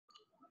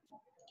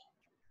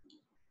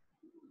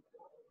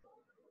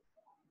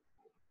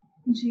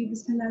Ji,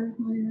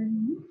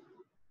 Bismillahirrahmanirrahim.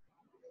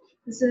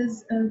 This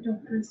is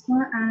Dr.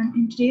 Isma, and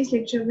in today's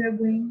lecture, we are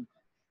going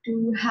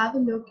to have a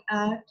look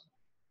at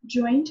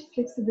joint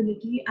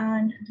flexibility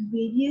and the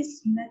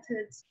various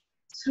methods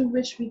through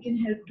which we can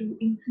help to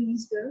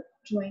increase the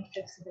joint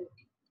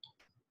flexibility.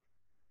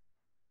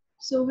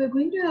 So, we're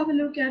going to have a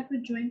look at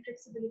what joint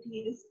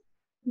flexibility is,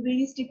 the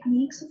various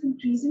techniques of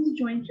increasing the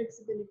joint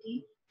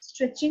flexibility,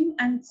 stretching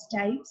and its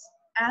types,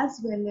 as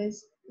well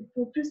as the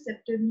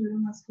proprioceptive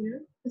neuromuscular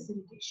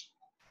facilitation.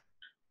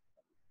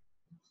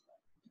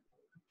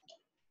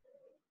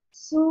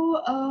 So,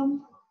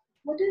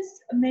 what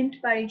is meant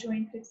by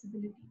joint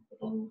flexibility?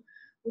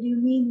 What do you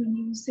mean when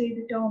you say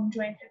the term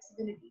joint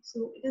flexibility?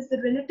 So, it is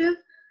the relative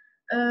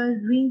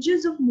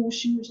ranges of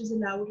motion which is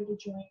allowed at a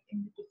joint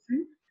in the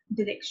different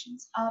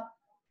directions. आप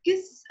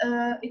किस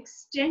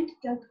extent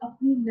तक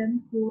अपनी limb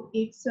को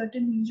एक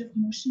certain range of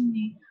motion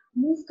में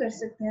move कर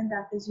सकते हैं,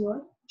 that is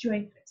your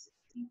joint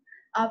flexibility.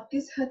 आप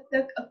किस हद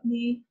तक अपने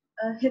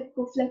हिप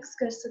को फ्लेक्स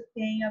कर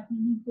सकते हैं या अपनी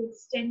नी को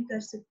एक्सटेंड कर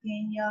सकते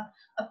हैं या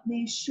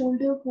अपने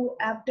शोल्डर को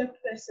एबडक्ट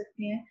कर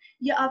सकते हैं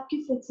या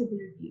आपकी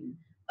flexibility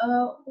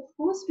of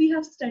course we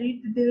have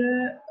studied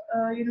that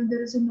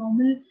there is a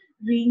normal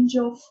range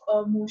of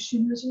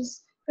motion which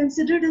is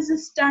considered as a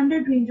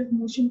standard range of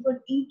motion for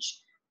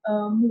each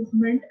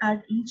movement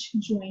at each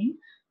joint,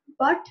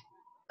 but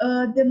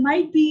there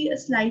might be a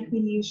slight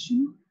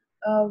variation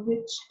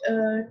which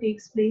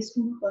takes place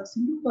from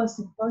person to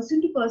person.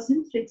 Person to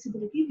person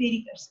flexibility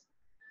vary कर सकती है.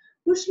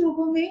 कुछ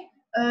लोगों में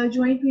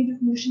joint range of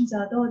motion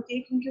ज़्यादा होती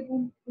है क्योंकि वो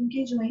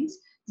उनके joints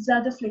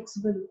ज़्यादा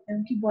flexible होते हैं,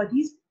 उनकी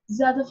bodies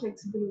ज़्यादा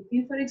flexible होती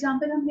हैं. For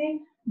example, हमने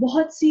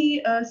बहुत सी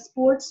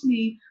sports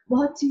में,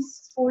 बहुत सी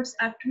sports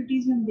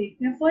activities में हम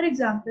देखते हैं. For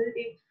example,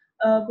 एक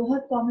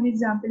बहुत common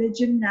example है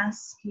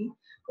gymnasts की.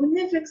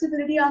 उनमें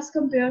flexibility as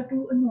compared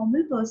to a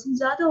normal person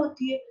ज़्यादा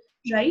होती है,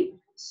 right?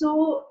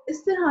 So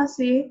इस तरह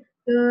से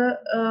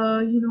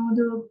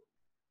the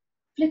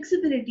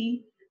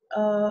flexibility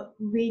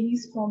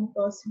varies from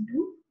person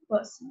to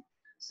person.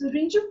 So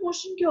range of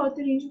motion क्या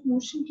होता है? Range of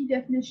motion की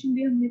definition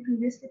भी हमने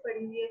previously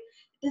पढ़ी हुई है.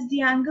 It is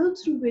the angle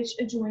through which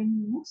a joint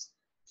moves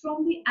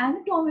from the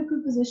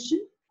anatomical position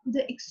to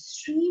the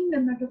extreme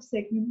limit of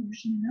segment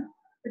motion in a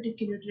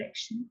particular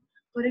direction.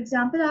 For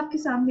example, आपके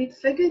सामने एक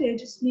figure है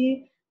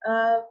जिसमें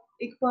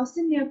एक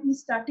person ने अपनी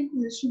starting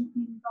position,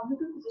 अपनी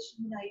anatomical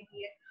position बनाई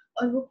हुई है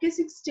और वो किस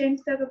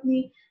extent तक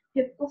अपनी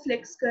hip को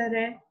flex कर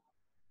रहा है.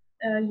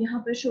 यहाँ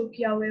पर शो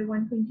किया हुआ है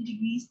 120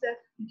 डिग्रीज तक,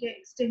 ठीक है.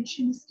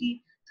 एक्सटेंशन इसकी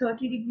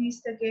 30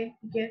 डिग्रीज तक है,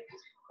 ठीक है.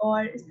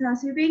 और इस तरह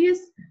से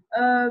वेरियस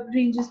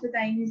रेंजेस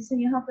बताएंगे. जैसे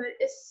यहाँ पर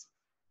इस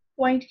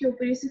पॉइंट के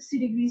ऊपर ये 60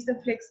 डिग्रीज तक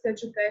फ्लेक्स कर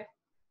चुका है.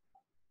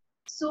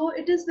 So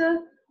it is the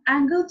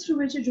angle through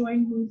which a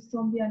joint moves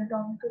from the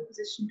anatomical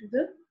position to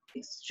the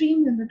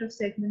extreme limit of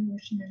segment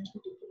motion in a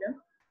particular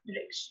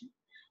direction.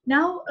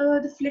 Now,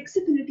 the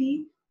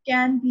flexibility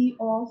can be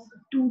of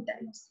two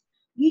types.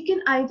 We can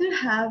either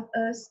have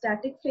a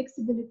static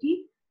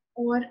flexibility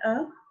or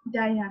a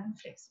dynamic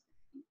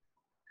flexibility.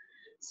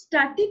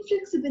 Static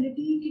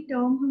flexibility की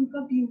term हम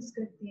कब use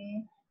करते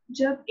हैं?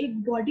 जब एक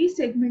body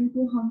segment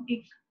को हम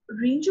एक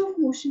range of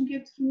motion के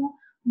through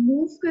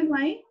move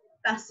करवाएं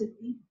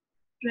passively,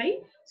 right?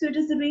 So it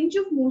is the range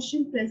of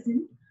motion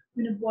present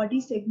when a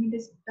body segment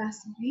is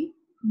passively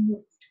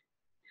moved.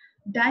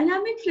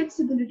 Dynamic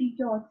flexibility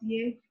क्या होती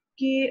है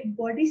कि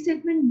body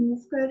segment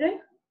move कर रहा है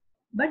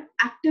but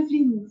actively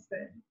move कर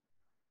रहा है.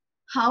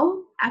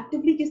 How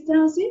actively? किस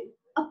तरह से?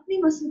 अपनी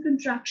muscle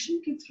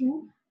contraction के through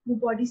वो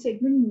body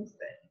segment move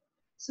कर रहा है.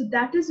 So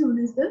that is known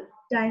as the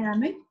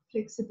dynamic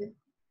flexibility.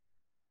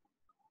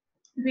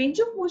 Range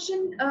of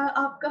motion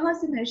आप कहाँ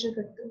से measure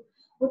करते हो?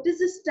 What is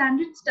the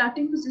standard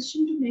starting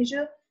position to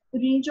measure the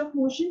range of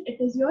motion?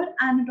 It is your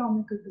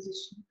anatomical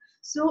position.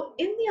 So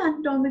in the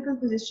anatomical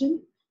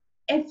position,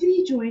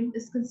 every joint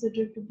is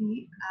considered to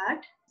be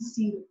at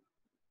 0,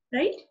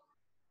 right?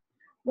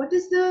 What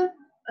is the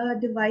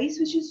device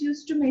which is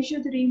used to measure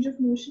the range of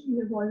motion?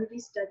 We have already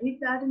studied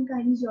that in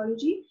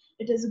kinesiology.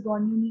 It is a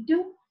goniometer.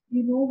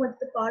 You know what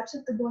the parts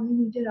of the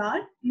goniometer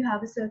are. You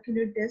have a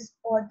circular disc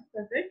or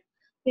the pivot.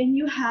 Then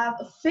you have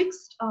a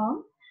fixed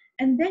arm,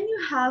 and then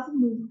you have a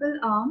movable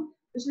arm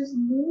which is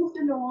moved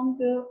along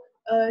the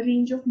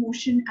range of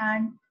motion,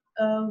 and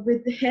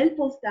with the help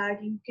of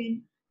that you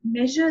can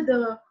measure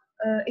the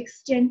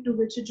extent to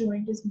which a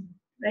joint is moved,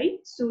 right?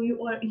 So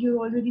you're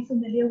already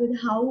familiar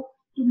with how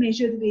to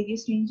measure the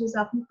various ranges.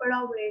 आपने पढ़ा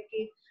हुआ है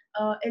कि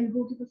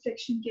elbow की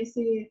perfection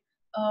कैसे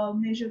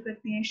measure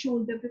करते हैं,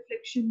 shoulder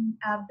perfection,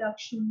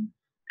 abduction,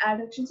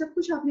 adduction, सब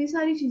कुछ आपने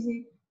सारी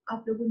चीजें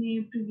आप लोगों ने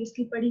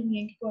previously पढ़ी हुई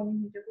हैं कि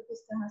goniometer को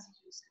किस तरह से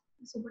use करते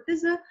हैं. So what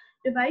is the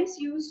device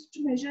used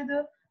to measure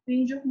the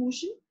range of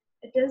motion?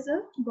 It is a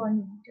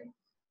goniometer.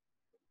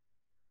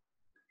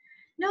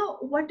 Now,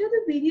 what are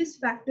the various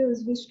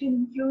factors which can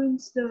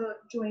influence the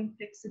joint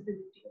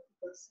flexibility of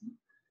a person?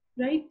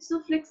 Right? So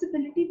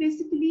flexibility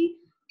basically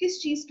किस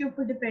चीज के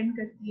ऊपर depend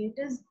करती है? It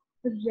is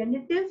the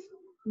relative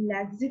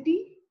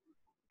laxity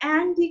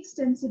and the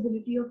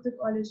extensibility of the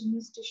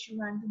collagenous tissue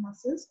and the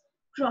muscles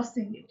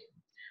crossing it.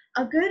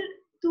 अगर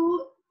तो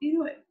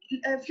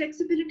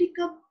flexibility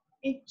कब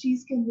एक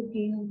चीज के अंदर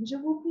गेन होगी,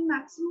 जब वो अपनी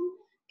मैक्सिमम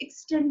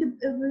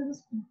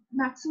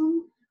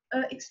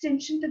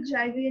एक्सटेंशन तक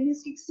जाएगा, यानी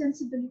उसकी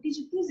एक्सटेंसिबिलिटी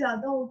जितनी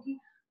ज्यादा होगी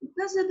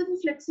उतना ज्यादा वो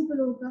फ्लेक्सिबल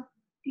होगा,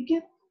 ठीक है।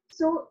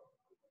 सो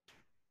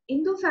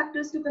इन दो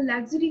फैक्टर्स के ऊपर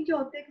लैक्सिटी क्या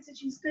होता है, किसी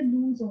चीज का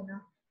लूज होना,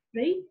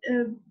 राइट,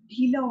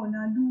 ढीला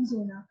होना, लूज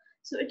होना.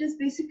 So it is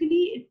basically,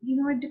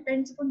 it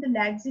depends upon the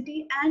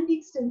laxity and the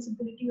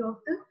extensibility of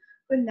the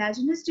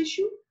collagenous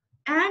tissue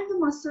and the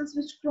muscles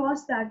which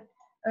cross that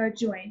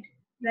joint,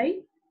 right?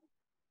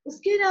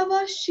 उसके अलावा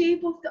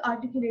shape of the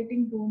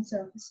articulating bone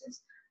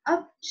surfaces.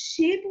 अब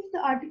shape of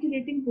the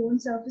articulating bone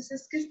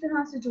surfaces किस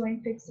तरह से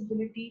joint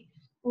flexibility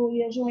को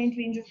या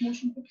joint range of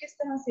motion को किस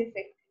तरह से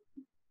affect.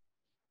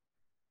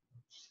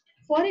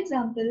 फॉर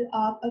एग्जाम्पल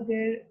आप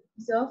अगर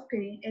ऑब्जर्व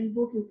करें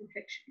एल्बो के ऊपर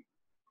फ्लेक्शन,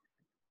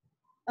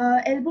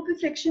 एल्बो पे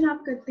फ्लेक्शन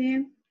आप करते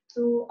हैं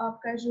तो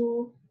आपका जो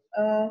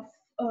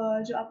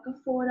आपका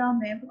फोर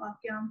आर्म है वो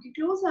आपके आर्म के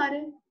क्लोज आ रहा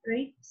है,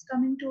 right, it's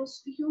coming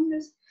towards the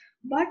humerus,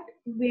 but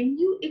when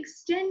you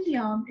extend the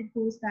arm it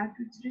goes back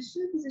to its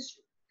original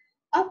position.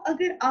 अब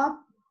अगर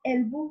आप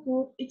एल्बो को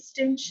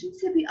एक्सटेंशन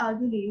से भी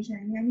आगे ले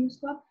जाएं, यानी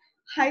उसको आप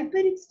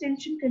हाइपर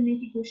एक्सटेंशन करने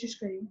की कोशिश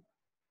करें,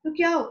 तो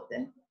क्या होता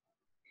है,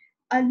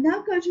 ulna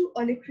का जो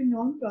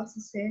olecranon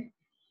process है,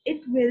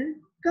 it will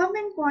come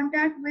in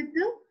contact with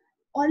the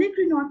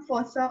olecranon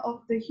fossa of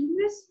the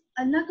humerus.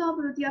 ulna कहाँ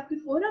पर होती है, आपके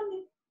forearm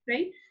में,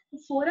 right? तो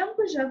forearm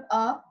को जब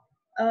आप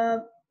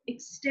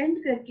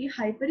extend करके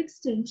hyper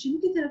extension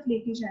की तरफ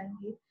लेके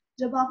जाएंगे,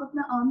 जब आप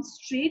अपना arm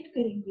straight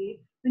करेंगे,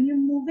 when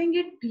you're moving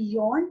it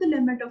beyond the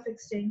limit of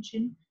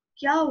extension,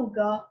 क्या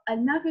होगा,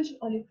 ulna का जो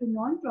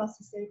olecranon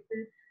process है, it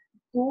will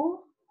go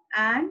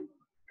and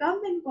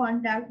come in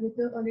contact with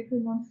the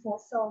olecranon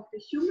fossa of the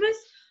humerus,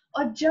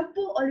 और जब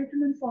वो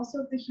olecranon fossa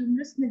of the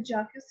humerus में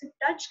जाके उससे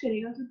टच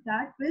करेगा तो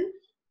that will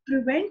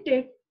prevent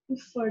it to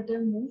further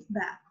move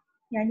back,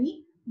 यानी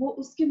वो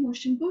उसके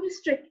मोशन को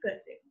रिस्ट्रिक्ट कर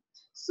देगा.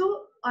 सो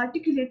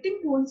आर्टिकुलेटिंग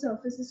बोन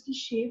सर्फेसेस की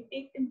शेप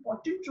एक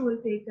इम्पॉर्टेंट रोल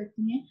प्ले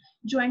करती है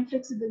जॉइंट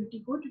फ्लेक्सिबिलिटी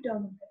को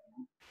डिटरमिन करने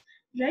में,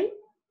 राइट.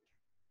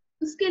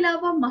 उसके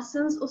अलावा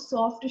मसल्स और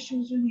सॉफ्ट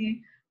टिश्यूज जो हैं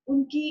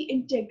उनकी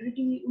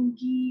इंटेग्रिटी,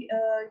 उनकी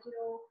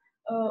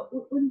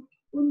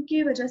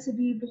उनके वजह से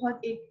भी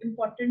बहुत एक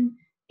इम्पॉर्टेंट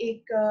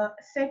एक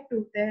इफेक्ट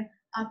होता है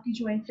आपकी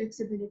जॉइंट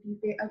फ्लेक्सिबिलिटी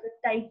पे. अगर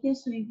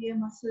टाइटनेस हुई है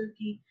मसल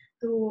की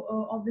तो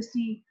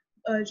ऑब्वियसली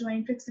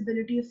जॉइंट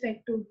फ्लेक्सिबिलिटी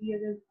इफेक्ट होगी.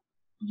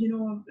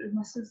 अगर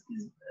मसल्स की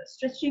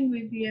स्ट्रेचिंग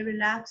हुई भी है,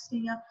 रिलैक्स है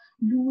या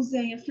लूज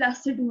है या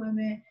फ्लैसिड हुए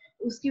हैं,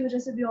 उसकी वजह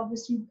से भी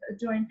ऑब्वियसली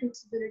जॉइंट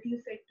फ्लेक्सिबिलिटी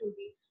इफेक्ट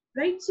होगी,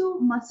 right? So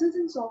muscles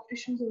and soft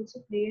tissues also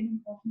play an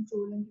important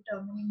role in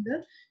determining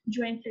the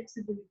joint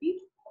flexibility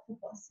of a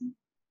person.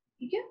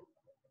 ठीक है?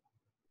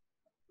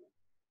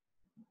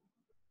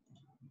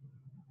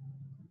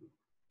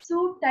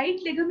 So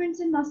tight ligaments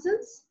and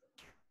muscles,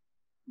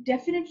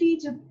 definitely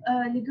जब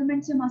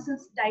ligaments and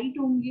muscles tight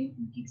होंगे,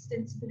 उनकी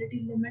extensibility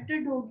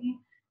limited होगी,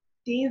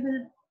 they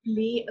will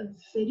play a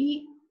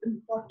very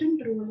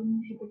important role in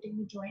inhibiting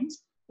the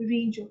joints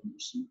range of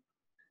motion.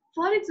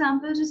 For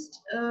example,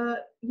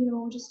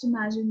 just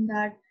imagine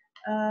that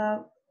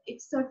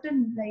it's certain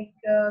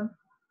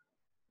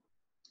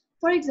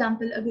for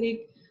example अगर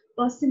एक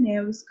person है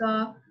उसका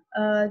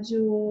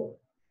जो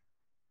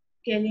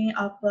कह लें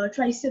आप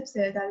ट्राइसेप्स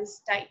है दैट इज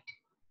टाइट,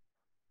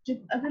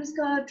 जब अगर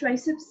उसका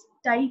ट्राइसेप्स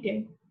टाइट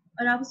है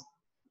और आप उस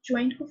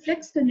जॉइंट को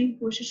फ्लेक्स करने की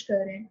कोशिश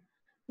कर रहे हैं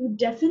तो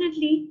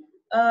डेफिनेटली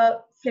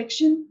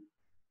फ्लेक्शन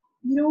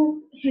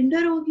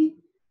हिंडर होगी,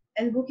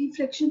 एल्बो की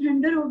फ्लेक्शन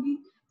हिंडर होगी.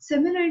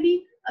 सिमिलरली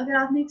अगर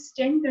आपने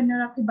एक्सटेंड करना है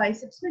और आपके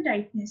बाइसेप्स में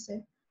टाइटनेस है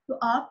तो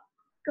आप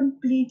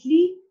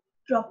कंप्लीटली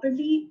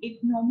प्रॉपरली एक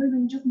नॉर्मल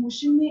रेंज ऑफ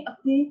मोशन में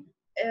अपने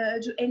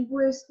जो एल्बो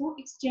है उसको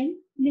एक्सटेंड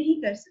नहीं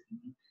कर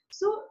सकेंगे.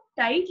 सो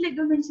tight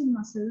ligaments and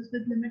muscles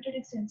with limited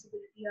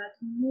extensibility are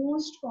the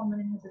most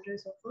common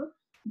inhibitors of a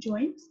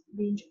joint's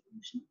range of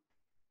motion.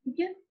 ठीक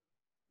है?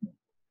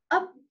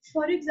 अब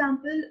फॉर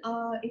एग्जाम्पल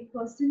एक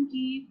पर्सन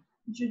की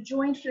जो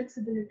जॉइंट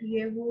फ्लेक्सिबिलिटी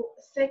है वो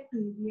अफेक्ट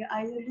हुई है,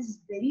 either it is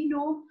very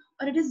low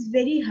और it is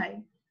very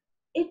high,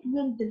 it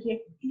will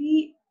directly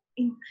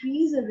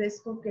increase the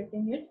risk of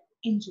getting it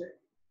injured,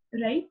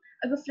 right?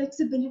 अगर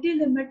flexibility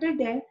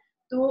limited है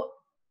तो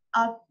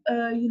आप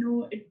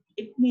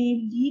it may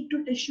lead to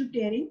tissue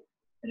tearing,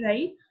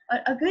 right? और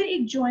अगर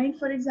एक joint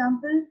for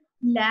example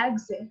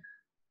lags है,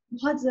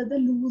 बहुत ज्यादा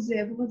लूज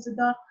है, बहुत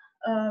ज्यादा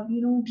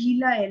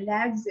ढीला है,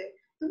 लैग्स है,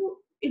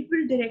 तो it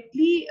will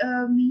directly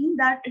mean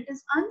that it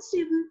is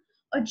unstable.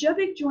 और जब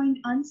एक जॉइंट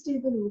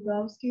अनस्टेबल होगा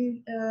उसके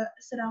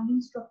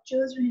सराउंडिंग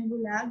स्ट्रक्चर्स जो हैं वो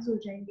लैग्स हो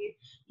जाएंगे,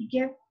 ठीक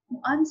है,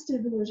 वो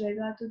अनस्टेबल हो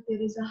जाएगा, तो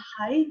there is a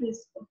high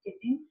risk of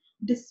getting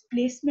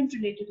displacement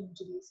related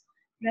injuries,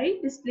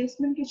 right.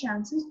 Displacement के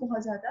चांसेस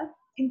बहुत ज्यादा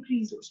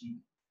इंक्रीज हो जाएंगे.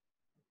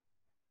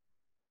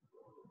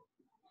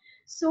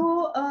 सो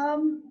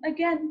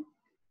अगेन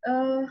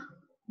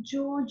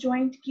जो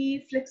जॉइंट की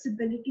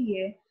फ्लेक्सिबिलिटी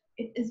है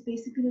it is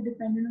basically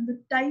dependent on the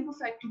type of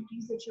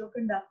activities that you're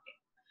conducting.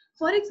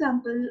 For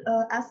example,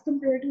 as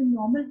compared to a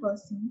normal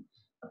person,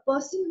 A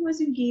person who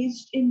is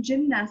engaged in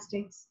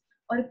gymnastics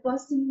or a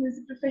person who is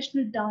a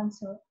professional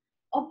dancer,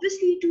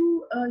 obviously to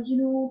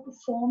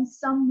perform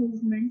some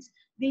movements,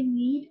 they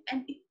need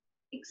an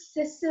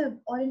excessive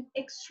or an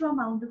extra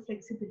amount of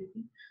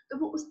flexibility. तो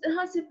वो उस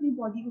तरह से अपनी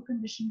body को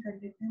condition कर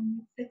लेते हैं,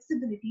 उनकी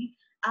flexibility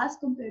as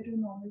compare to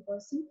normal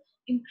person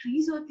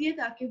increase होती है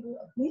ताकि वो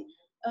अपने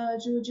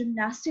जो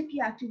जिमनास्टिक की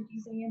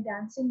एक्टिविटीज हैं या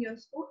डांसिंग है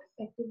उसको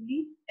इफेक्टिवली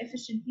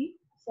एफिशिएंटली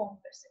परफॉर्म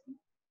कर सकें,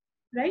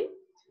 right?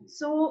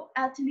 So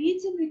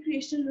athletes and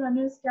recreational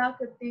runners क्या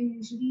करते हैं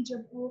यूजुअली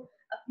जब वो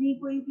अपनी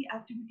कोई भी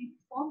एक्टिविटी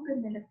परफॉर्म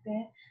करने लगते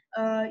हैं,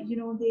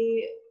 दे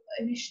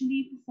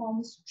इनिशियली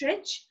परफॉर्म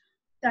स्ट्रेच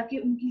ताकि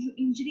उनकी जो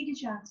इंजरी के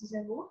चांसेस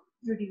है वो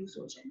रिड्यूस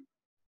हो जाए।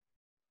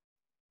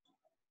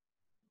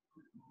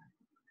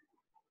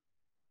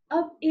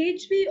 अब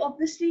एज भी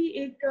ऑब्वियसली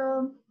एक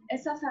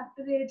ऐसा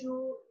फैक्टर है जो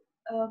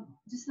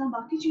जिस तरह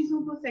बाकी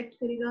चीज़ों को इफेक्ट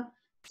करेगा,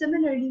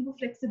 सिमिलरली वो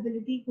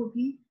फ्लेक्सिबिलिटी को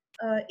भी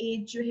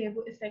एज जो है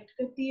वो इफेक्ट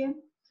करती है।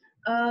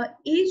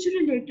 एज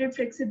रिलेटेड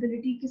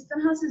फ्लेक्सिबिलिटी किस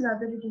तरह से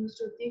ज़्यादा रिड्यूस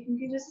होती है,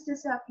 क्योंकि जैसे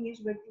जैसे आपकी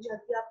एज बढ़ती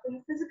जाती है आपका जो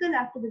फिजिकल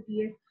एक्टिविटी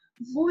है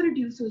वो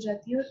रिड्यूस हो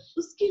जाती है और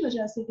उसकी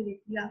वजह से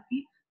डायरेक्टली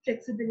आपकी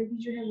फ्लेक्सिबिलिटी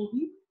जो है वो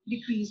भी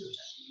डिक्रीज हो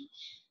जाती है।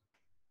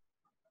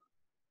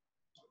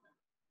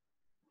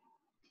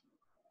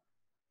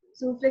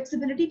 So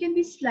flexibility can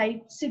be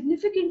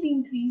significantly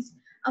increased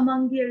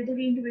among the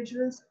elderly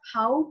individuals.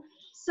 How?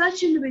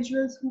 Such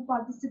individuals who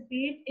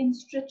participate in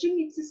stretching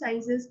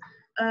exercises,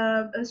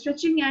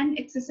 stretching and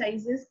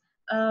exercises,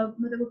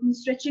 मतलब अपनी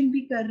stretching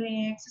भी कर रहे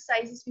हैं,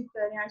 exercises भी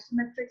कर रहे हैं,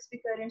 isometrics भी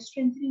कर रहे हैं,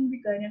 strengthening भी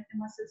कर रहे हैं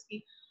अपने muscles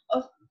की,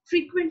 और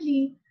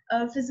frequently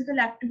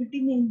physical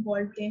activity में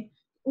involved हैं,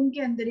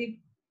 उनके अंदर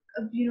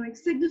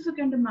एक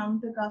significant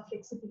amount तक आप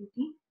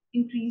flexibility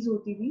increase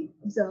होती हुई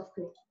observe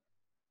करें।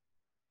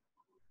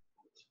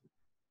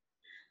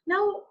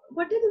 Now,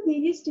 what are the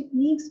various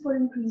techniques for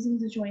increasing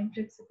the joint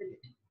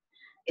flexibility?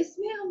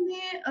 इसमें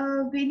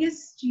हमने various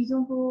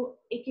चीजों को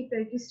एक-एक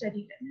करके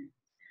study करना है।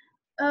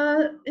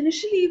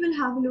 Initially, we'll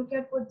have a look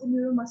at what the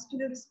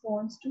neuromuscular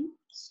response to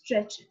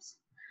stretches.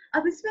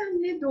 अब इसमें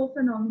हमने दो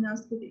phenomena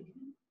को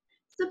देखना है।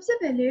 सबसे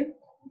पहले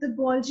the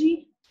Golgi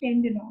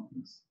tendon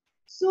organs.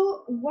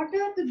 So, what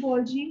are the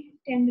Golgi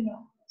tendon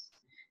organs?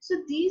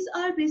 So, these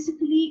are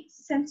basically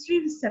sensory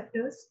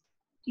receptors.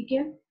 ठीक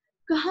है?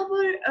 कहाँ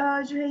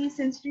पर जो है ये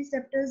sensory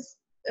receptors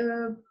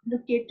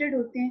located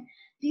होते हैं?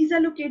 These are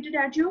located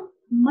at your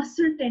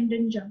muscle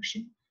tendon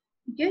junction.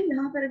 ठीक है?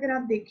 यहाँ पर अगर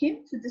आप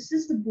देखें, so this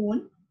is the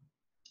bone,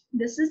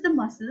 this is the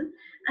muscle,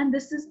 and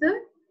this is the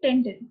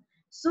tendon.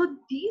 So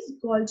these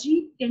Golgi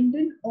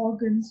tendon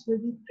organs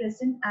will be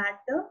present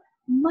at the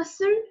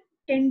muscle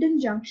tendon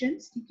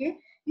junctions. ठीक है?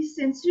 ये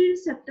sensory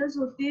receptors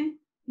होते हैं,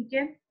 ठीक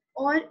है?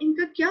 और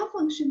इनका क्या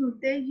फंक्शन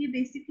होता है? ये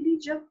बेसिकली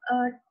जब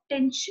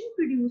टेंशन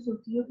प्रोड्यूस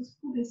होती है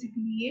उसको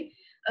बेसिकली ये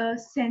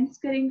सेंस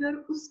करेंगे और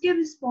उसके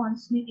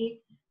रिस्पॉन्स में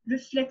एक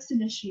रिफ्लेक्स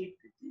इनिशिएट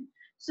करते हैं।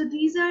 So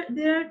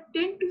there are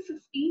 10 to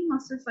 15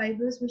 muscle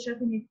fibers which are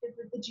connected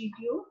with the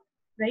GTO,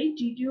 right?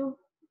 GTO,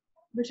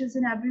 which is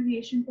an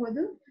abbreviation for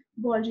the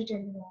Golgi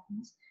tendon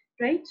organs,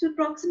 right? So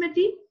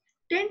approximately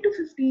 10 to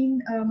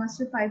 15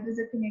 muscle fibers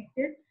are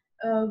connected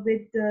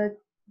with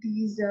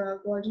these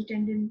Golgi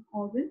tendon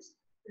organs,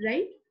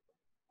 right?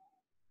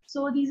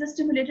 So these are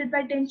stimulated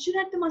by tension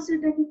at the muscle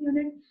tendon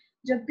unit.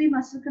 जब भी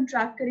muscle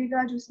contract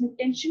करेगा, जो उसमें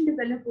tension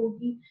develop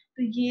होगी,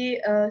 तो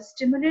ये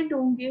stimulate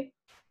होंगे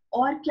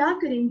और क्या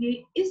करेंगे?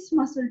 इस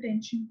muscle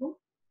tension को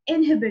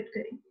inhibit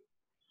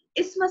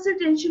करेंगे। इस muscle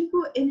tension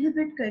को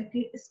inhibit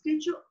करके इसके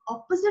जो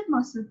opposite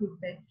muscle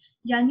group है,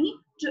 यानी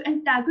जो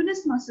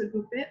antagonist muscle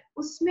group है,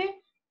 उसमें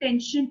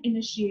tension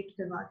initiate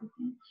करवा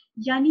देते हैं।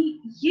 यानी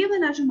ये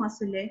वाला जो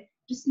muscle है,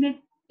 जिसमें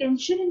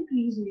tension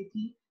increase हुई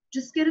थी,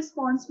 जिसके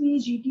response में ये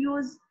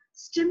GTOs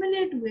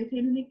स्टिमुलेट हुए थे,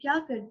 इन्होंने क्या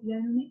कर दिया?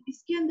 इन्होंने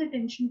इसके अंदर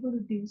टेंशन को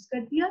रिड्यूस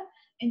कर दिया,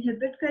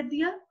 इनहिबिट कर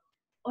दिया,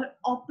 और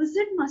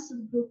ऑपोजिट मसल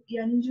ग्रुप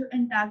यानी जो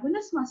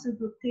एंटागोनिस्ट मसल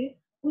ग्रुप थे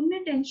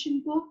उनमें टेंशन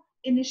को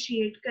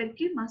इनिशिएट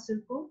करके मसल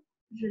को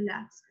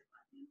रिलैक्स करवा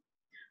दिया।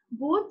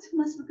 Both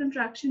muscle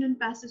contraction and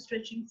passive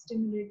stretching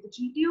stimulate the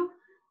GTO.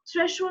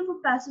 Threshold for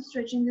passive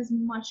stretching is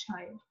much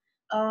higher.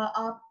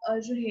 आप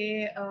जो है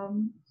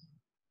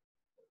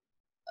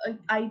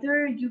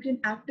either you can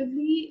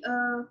actively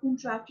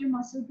contract your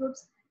muscle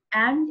groups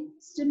and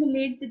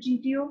stimulate the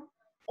GTO,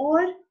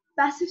 or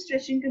passive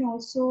stretching can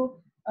also,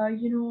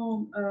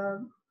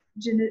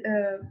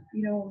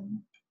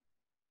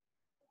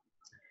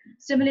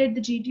 stimulate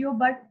the GTO.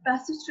 But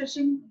passive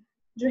stretching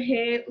जो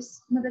है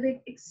उस मतलब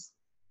एक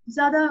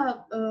ज़्यादा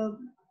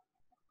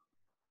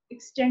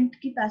extent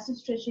की passive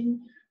stretching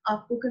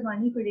आपको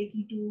करवानी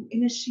पड़ेगी to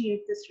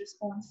initiate this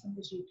response from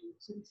the GTO.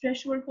 So the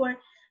threshold for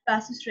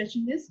passive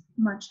stretching is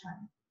much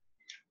higher.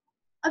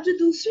 अब जो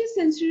दूसरे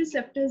sensory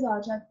receptors आ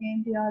जाते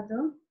हैं, they are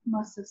the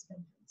muscle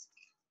spindles,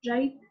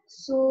 right?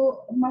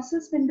 So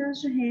muscle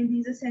spindles जो हैं,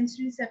 these are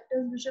sensory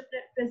receptors which are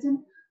present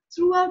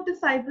throughout the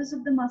fibers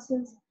of the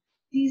muscles.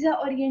 These are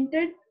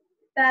oriented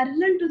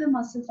parallel to the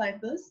muscle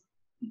fibers,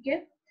 ठीक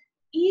है?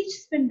 Each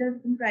spindle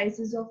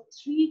comprises of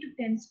 3 to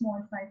 10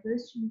 small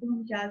fibers जिनको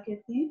हम क्या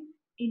कहते हैं,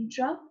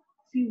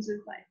 intrafusal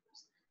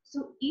fibers.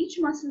 So each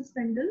muscle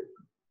spindle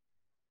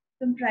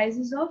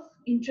comprises of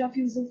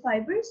intrafusal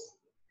fibers.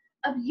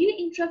 अब ये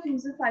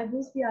intrafusal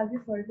fibers भी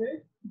आगे further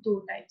दो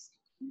types.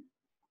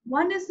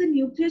 One is the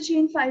nuclear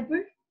chain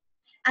fiber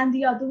and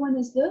the other one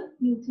is the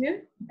nuclear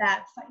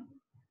bag fiber.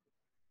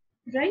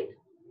 Right?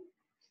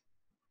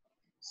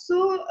 So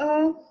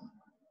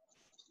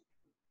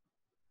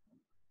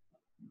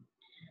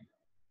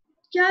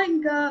क्या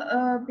इनका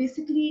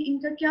basically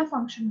इनका क्या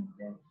function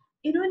होता है,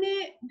 इन्होंने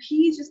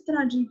भी जिस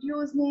तरह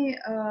जीटीओज ने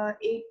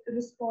एक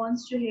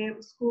रिस्पांस जो है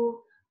उसको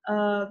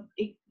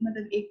एक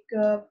मतलब एक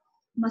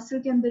मसल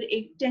के अंदर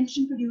एक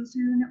टेंशन प्रोड्यूस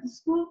हुई, उन्होंने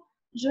उसको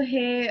जो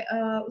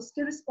है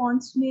उसके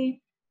रिस्पांस में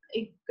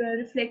एक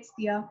रिफ्लेक्स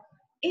दिया.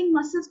 इन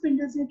मसल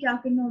स्पिंडल्स में क्या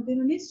करना होता है,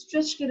 इन्होंने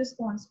स्ट्रेच के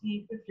रिस्पांस में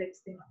एक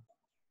रिफ्लेक्स देना.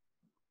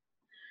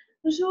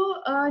 तो जो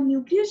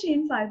न्यूक्लियर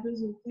चेन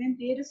फाइबर्स होते हैं,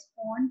 they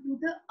respond to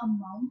the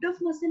amount of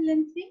muscle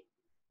lengthening,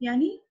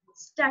 यानी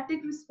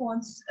स्टैटिक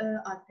रिस्पॉन्स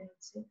आते हैं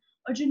इससे.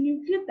 और जो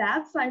न्यूक्लियर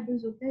बैग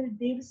फाइबर्स होते हैं,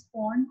 they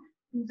respond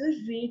to the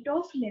rate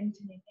of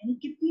lengthening, यानी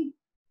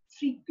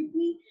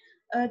कितनी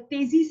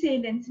तेजी से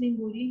लेंथनिंग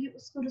हो रही है, ये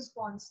उसको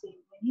रिस्पॉन्स देंगे,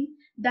 यानी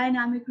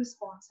डायनामिक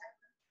रिस्पॉन्स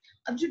आता है.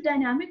 अब जो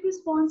डायनामिक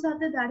रिस्पॉन्स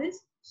आता है, that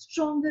is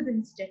stronger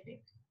than static.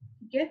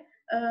 ठीक है,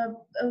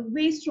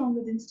 वे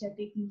स्ट्रॉन्गर देन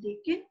स्टैटिक,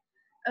 लेकिन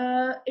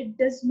it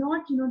does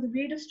not, the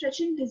rate of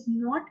stretching does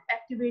not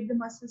activate the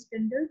muscle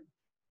spindle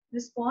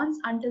response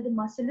until the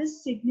muscle is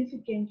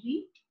significantly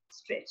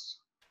stretched.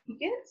 ठीक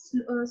है,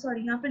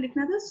 sorry, यहाँ पे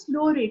लिखना था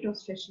slow rate of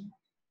stretching.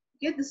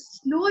 Okay, the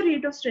slow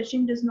rate of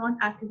stretching does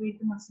not activate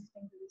the muscle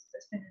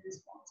spindle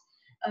response.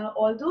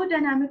 Although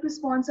dynamic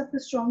response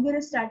आपका stronger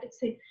है static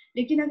से,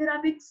 लेकिन अगर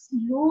आप एक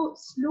slow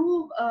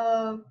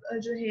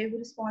जो है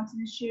वो response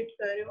initiate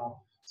कर रहे हो,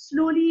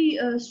 slowly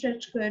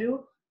stretch कर रहे हो,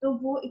 तो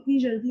वो इतनी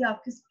जल्दी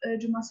आपके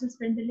जो मसल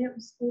स्पिंडल है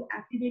उसको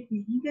एक्टिवेट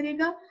नहीं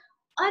करेगा,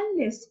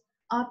 अनलेस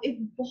आप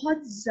एक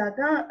बहुत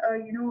ज्यादा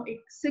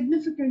एक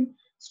सिग्निफिकेंट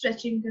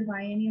स्ट्रेचिंग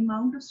करवाएं, यानी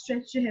अमाउंट ऑफ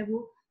स्ट्रेच जो है वो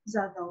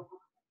ज्यादा होगा.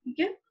 ठीक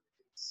है,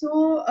 सो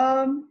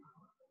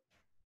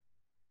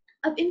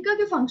अब इनका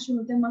क्या फंक्शन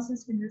होता है मसल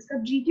स्पिंडल्स का.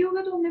 जीटीओ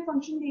का तो हमने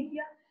फंक्शन देख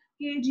लिया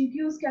कि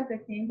जीटीओस क्या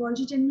करते हैं,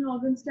 गोल्जी टेंडन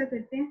ऑर्गन्स क्या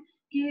करते हैं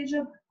कि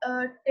जब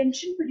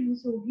टेंशन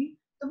प्रोड्यूस होगी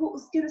तो वो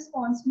उसके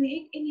रिस्पॉन्स में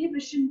एक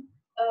इनहिबिशन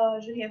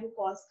जो है वो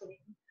कॉज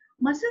करेंगे.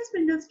 मसल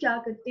स्पिंडल्स क्या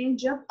करते हैं,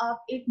 जब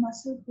आप एक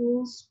मसल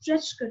को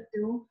स्ट्रेच करते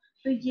हो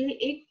तो ये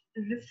एक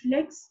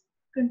रिफ्लेक्स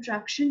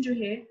कंट्रैक्शन जो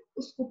है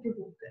उसको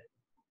प्रोवोक करे.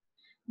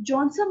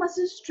 जौन सा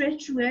मसल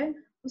स्ट्रेच हुआ है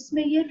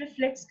उसमें ये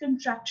रिफ्लेक्स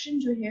कंट्रैक्शन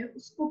जो है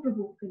उसको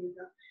प्रोवोक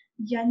करेगा,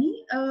 यानी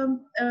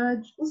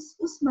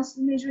उस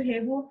मसल में जो है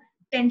वो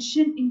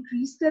टेंशन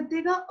इंक्रीज कर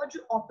देगा, और जो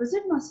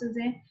ऑपोजिट मसल्स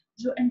हैं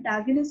जो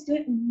एंटागनिस्ट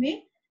है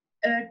उनमें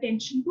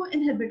टेंशन को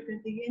इनहिबिट कर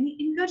देगा. यानी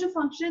इनका जो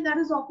फंक्शन है that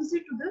is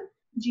opposite to the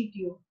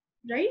GTO,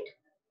 right.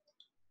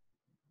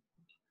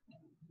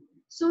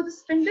 So the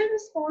spindle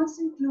response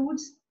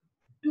includes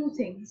two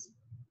things.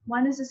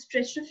 One is a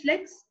stretch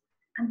reflex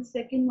and the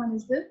second one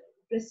is the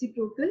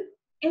reciprocal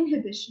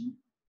inhibition.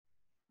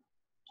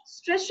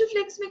 Stretch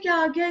reflex में क्या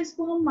आ गया,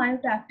 इसको हम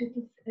myotactic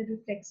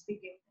reflex भी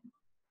कहते हैं.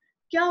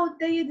 क्या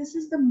होता है ये, this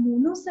is the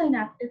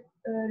monosynaptic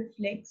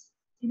reflex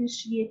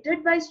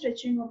initiated by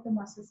stretching of the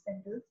muscle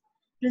spindles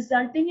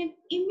resulting in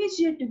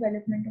immediate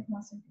development of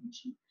muscle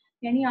tension.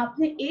 यानी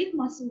आपने एक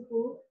मसल को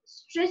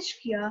स्ट्रेच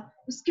किया,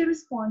 उसके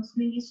रिस्पॉन्स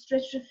में ये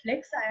स्ट्रेच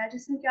रिफ्लेक्स आया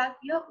जिसने क्या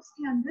किया,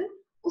 उसके अंदर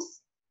उस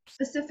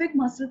स्पेसिफिक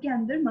मसल के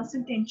अंदर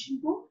मसल टेंशन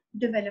को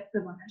डेवलप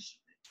करवाना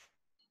शुरू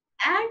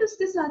किया. एंड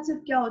उसके साथ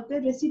साथ क्या होता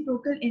है,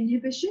 रेसिप्रोकल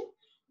इनहिबिशन,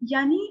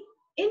 यानी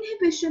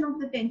inhibition of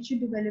the tension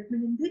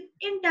development in the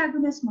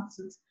antagonist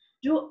muscles.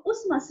 जो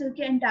उस मसल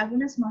के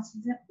antagonist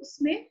muscles हैं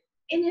उसमें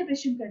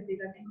inhibition कर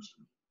देगा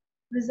tension,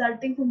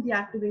 resulting from the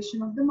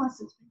activation of the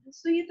muscle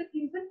spindles. So ये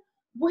तकरीबन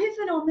वही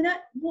phenomena,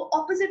 वो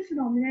opposite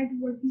phenomena to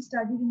what we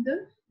studied in the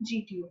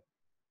GTO,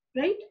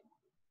 right?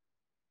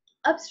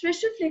 अब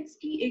stretch reflex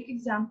की एक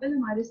example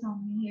हमारे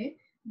सामने है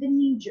the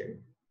knee jerk.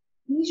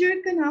 Knee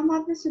jerk का नाम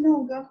आपने सुना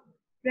होगा,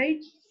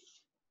 right?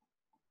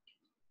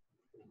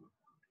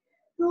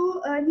 तो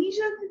नी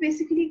जर्क में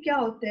बेसिकली क्या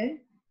होता है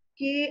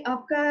कि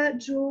आपका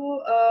जो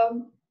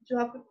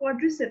आपका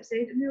क्वाड्रिसेप्स है,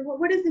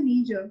 what is the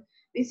knee jerk.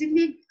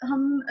 Basically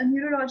हम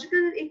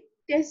न्यूरोलॉजिकल एक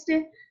टेस्ट है,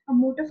 हम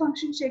मोटर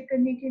फंक्शन चेक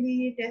करने के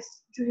लिए ये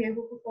टेस्ट जो है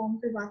वो परफॉर्म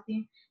करवाते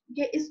हैं. ठीक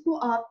है, इसको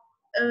आप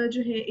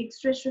जो है एक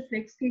स्ट्रेच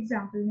रिफ्लेक्स के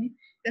एग्जांपल में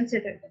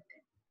कंसिडर करते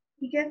हैं.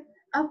 ठीक है,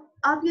 अब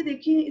आप ये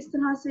देखिए इस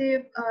तरह से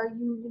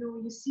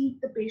you see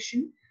the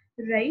patient,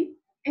 right,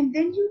 and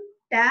then you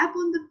tap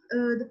on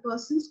the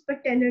person's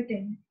patellar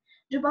tendon.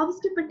 जब आप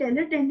उसके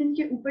patellar tendon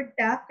के ऊपर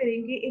टैप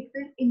करेंगे, it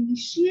will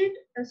initiate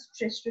a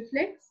stretch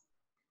reflex,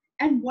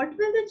 and what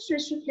will that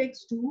stretch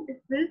reflex do?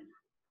 It will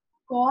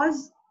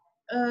cause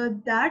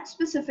that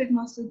specific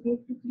muscle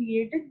group to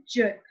create a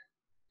jerk.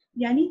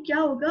 यानी क्या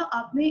होगा,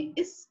 आपने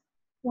इस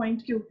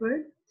पॉइंट के ऊपर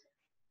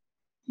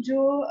जो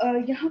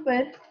यहाँ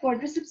पर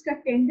quadriceps का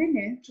टेंडन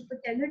है, जो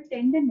पटेलर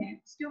टेंडन है,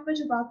 उसके ऊपर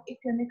जब आप एक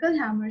केमिकल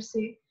हैमर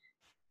से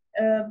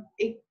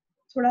एक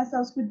थोड़ा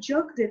सा उसको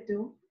जर्क देते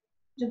हो,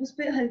 जब उस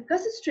पर हल्का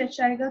सा स्ट्रेच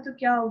आएगा तो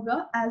क्या होगा,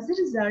 एज ए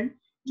रिजल्ट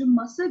जो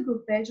मसल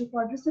ग्रुप है, जो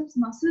क्वाड्रिसेप्स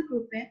मसल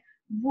ग्रुप है,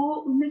 वो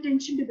उनमें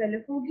टेंशन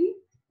डेवलप होगी,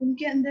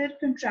 उनके अंदर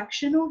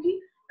कंट्रैक्शन होगी,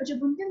 और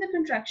जब उनके अंदर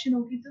कंट्रैक्शन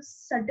होगी तो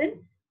सडन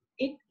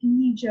एक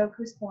नी जर्क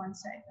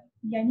रिस्पॉन्स आएगा,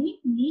 यानी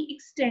नी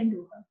एक्सटेंड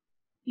होगा,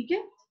 ठीक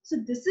है। So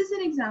this is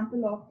an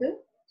example of the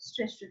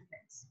stretch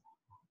reflex.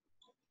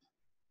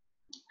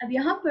 अब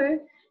यहाँ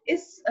पर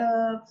इस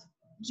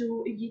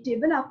जो ये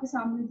टेबल आपके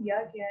सामने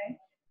दिया गया है,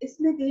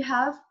 इसमें they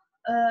have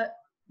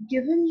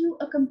given you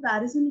a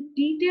comparison,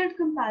 detailed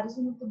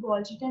comparison of the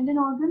Golgi tendon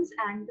organs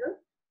and the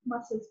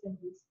muscle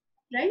spindles,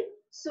 right?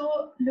 So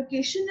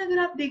location अगर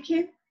आप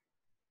देखें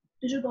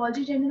तो जो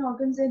Golgi tendon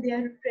organs है, they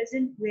are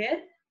present where,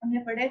 हमने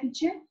पढ़ा है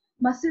पीछे,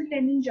 muscle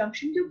tendon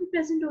junction के ऊपर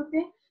present होते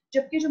हैं,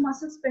 जबकि जो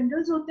muscle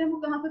spindles होते हैं वो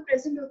कहाँ पे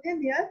present होते हैं,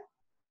 they are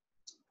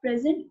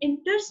present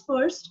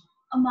interspersed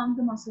among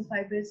the muscle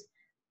fibers.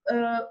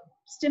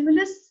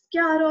 Stimulus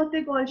क्या आ रहा होता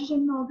है Golgi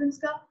tendon organs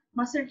का,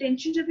 muscle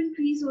tension जब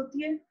increase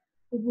होती है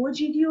तो वो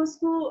GDOs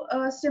को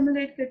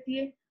stimulate करती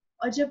है,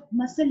 और जब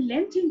muscle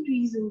length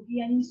increase होगी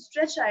यानी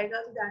stretch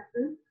आएगा तो that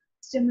will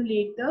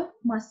stimulate the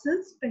muscle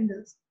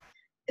spindles.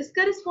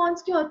 इसका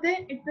response क्या होता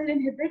है, it will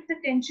inhibit the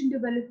tension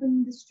development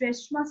in the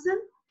stretched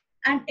muscle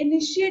and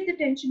initiate the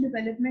tension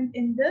development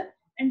in the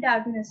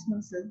antagonist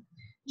muscle.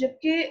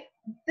 जबकि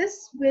this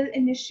will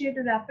initiate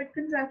a rapid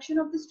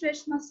contraction of the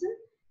stretched muscle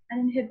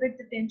and inhibit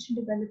the tension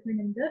development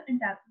in the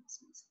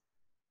antagonist muscle.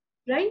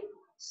 Right?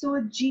 So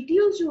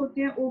GTOs जो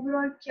होते हैं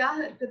overall क्या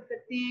हरकत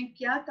करते हैं,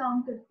 क्या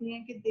काम करते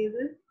हैं कि they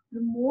will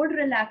promote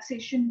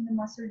relaxation in the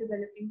muscle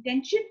developing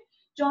tension.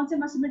 जौन से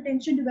muscle में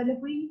tension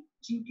develop हुई,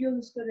 GTOs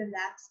उसको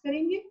relax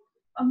करेंगे,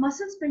 और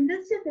muscle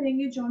spindles से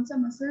करेंगे जौन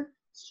सा muscle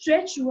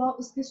stretch हुआ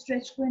उसके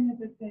stretch को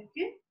inhibit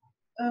करके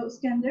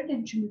उसके अंदर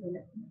tension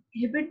develop हुई.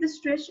 Inhibit the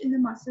stretch in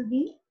the muscle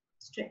being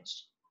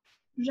stretched,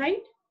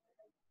 right?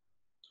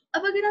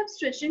 अब अगर आप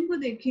stretching को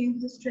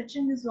देखें, the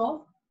stretching is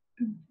of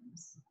two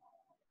types.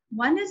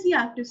 One is the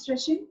active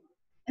stretching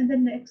and the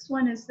next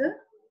one is the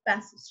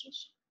passive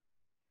stretching.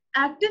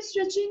 Active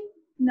stretching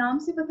नाम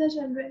से पता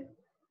चल रहा है,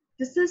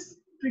 this is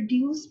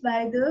produced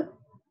by the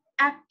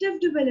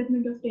active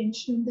development of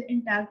tension in the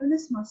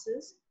antagonist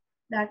muscles,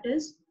 that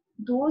is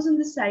those on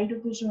the side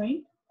of the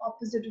joint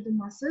opposite to the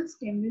muscles,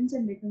 tendons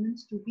and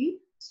ligaments to be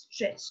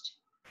stretched.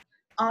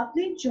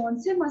 आपने जौन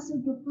से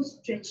muscle group को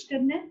stretch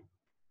करना है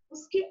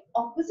उसके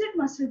opposite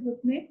muscle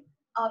group में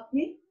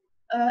आपने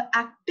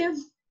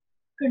active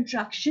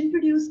contraction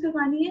produce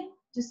करवानी है,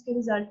 जिसके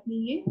रिजल्ट में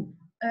ये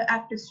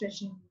एक्टिव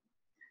स्ट्रेचिंग.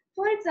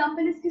 फॉर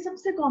एग्जांपल इसकी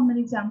सबसे कॉमन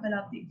एग्जांपल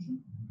आप देखिए,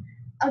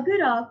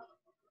 अगर आप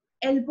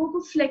एल्बो को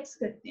फ्लेक्स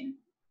करते हैं,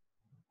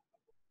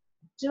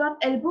 जब आप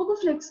एल्बो को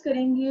फ्लेक्स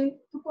करेंगे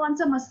तो कौन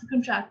सा मसल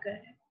कंट्रैक्ट कर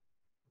रहा है,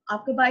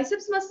 आपका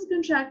बाइसेप्स मसल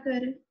कंट्रैक्ट कर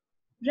रहा है,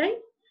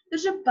 राइट? तो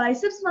जब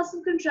बाइसेप्स मसल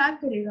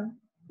कंट्रैक्ट करेगा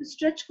तो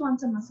स्ट्रेच कौन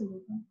सा मसल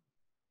होगा,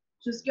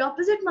 जो उसके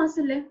ऑपोजिट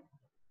मसल है,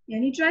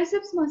 यानी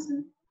ट्राइसेप्स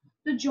मसल.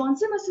 तो जौन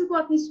से मसल को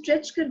आपने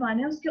स्ट्रेच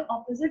करवाना है उसके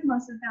ऑपोजिट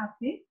मसल पे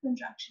आपने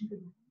कंट्रैक्शन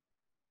करवाना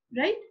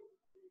है, राइट?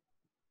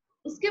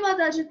 उसके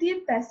बाद आ जाती है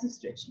पैसिव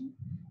स्ट्रेचिंग.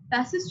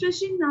 पैसिव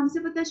स्ट्रेचिंग नाम से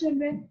पता चल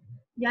रहा है,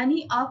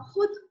 यानी आप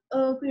खुद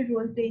कोई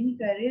रोल प्ले नहीं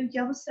कर रहे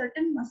या वो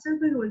सर्टेन मसल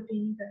कोई रोल प्ले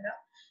नहीं कर रहा,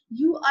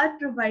 you are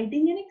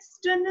providing an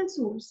external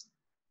source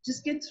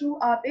जिसके थ्रू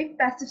आप एक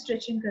पैसिव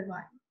स्ट्रेचिंग करवा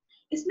रहे हैं.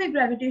 इसमें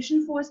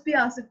ग्रेविटेशनल फोर्स भी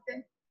आ सकता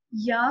है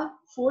या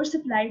force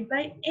applied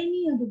by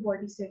any other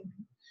body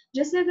segment.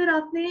 जैसे अगर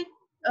आपने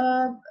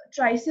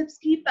ट्राइसेप्स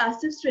की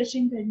पैसिव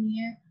स्ट्रेचिंग करनी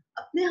है,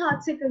 अपने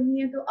हाथ से करनी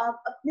है, तो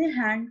आप अपने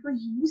हैंड को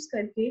यूज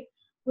करके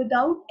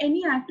विदाउट एनी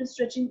एक्टिव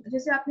स्ट्रेचिंग,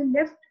 जैसे आपने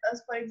लेफ्ट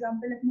फॉर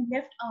एग्जांपल अपने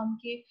लेफ्ट आर्म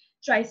के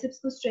ट्राइसेप्स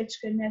को स्ट्रेच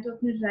करना है तो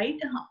अपने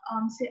राइट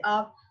आर्म से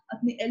आप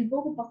अपने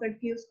एल्बो को पकड़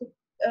के उसको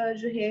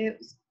जो है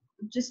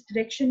जिस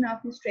डायरेक्शन में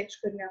आपने स्ट्रेच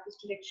करना है आप उस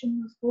डायरेक्शन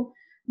में उसको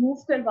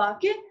मूव करवा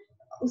के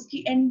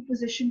उसकी एंड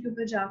पोजीशन के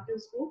ऊपर जाके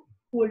उसको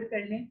होल्ड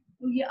कर लें.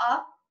 तो ये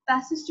आप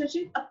पैसिव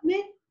स्ट्रेचिंग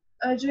अपने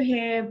जो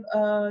है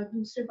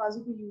दूसरे बाजू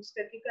को यूज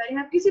करके करें.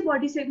 आप किसी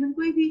बॉडी सेगमेंट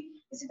कोई भी,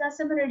 इसी तरह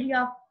सिमिलरली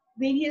आप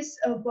वेरियस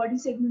बॉडी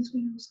सेगमेंट्स को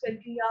यूज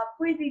करके, या आप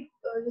कोई भी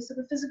जैसे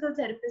कोई फिजिकल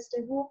थेरेपिस्ट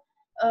है वो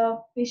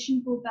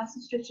पेशेंट को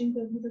पैसिव स्ट्रेचिंग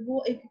करनी तो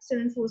वो एक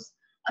एक्सटर्नल फोर्स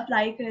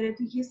अप्लाई कर रहे,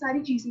 तो ये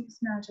सारी चीजें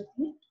इसमें आ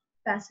जाती हैं,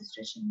 पैसिव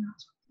स्ट्रेचिंग में आ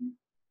जाती हैं.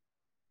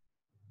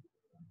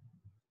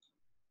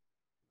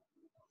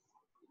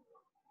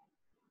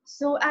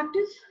 So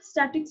active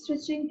static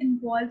stretching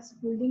involves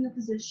holding a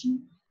position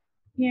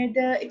near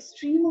the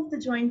extreme of the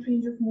joint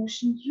range of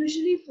motion,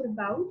 usually for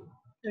about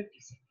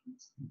 30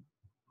 seconds.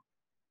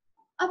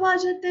 अब आ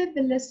जाता है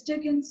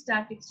ballistic and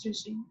static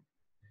stretching.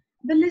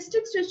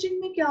 Ballistic stretching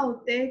में क्या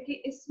होता है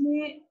कि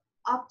इसमें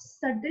आप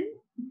sudden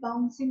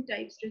bouncing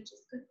type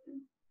stretches करते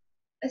हैं,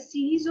 a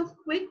series of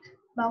quick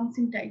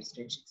bouncing type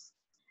stretches.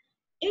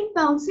 In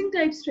bouncing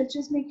type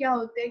stretches में क्या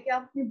होता है कि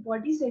आप अपने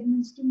body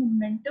segments के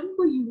momentum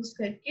को use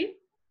करके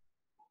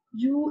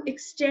you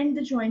extend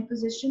the joint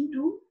position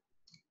to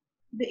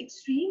the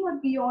extreme or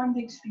beyond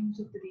the extremes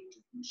of the range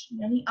of motion.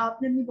 यानी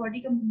आपने अपनी बॉडी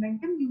का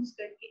मोमेंटम यूज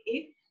करके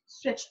एक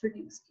स्ट्रेच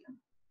प्रोड्यूस किया.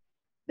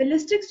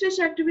 Ballistic stretch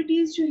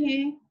activities जो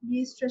हैं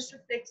ये स्ट्रेच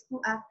रिफ्लेक्स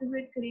को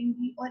एक्टिवेट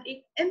करेंगी और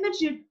एक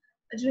इमीडिएट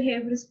जो है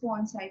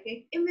रिस्पॉन्स आएगा,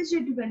 एक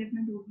इमीडिएट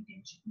डेवलपमेंट होगी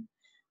टेंशन,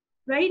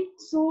 राइट.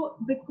 सो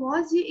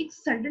बिकॉज ये एक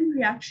सडन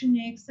रिएक्शन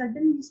है, एक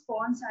सडन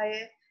रिस्पॉन्स आया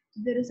है,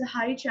 there is a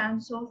high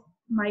chance of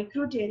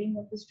micro tearing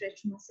of the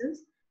stretch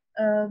muscles,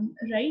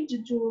 right.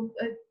 जो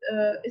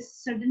इस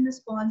सडन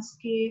रिस्पॉन्स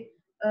के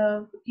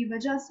की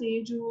वजह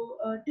से जो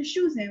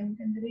टिश्यूज हैं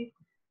उनके अंदर एक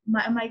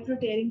माइक्रो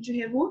टेयरिंग जो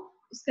है वो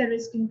उसका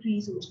रिस्क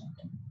इंक्रीज हो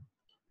जाता है.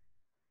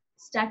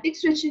 स्टैटिक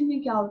स्ट्रेचिंग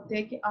में क्या होता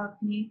है कि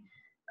आपने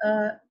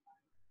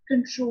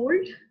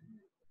कंट्रोल्ड,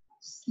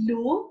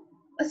 स्लो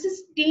और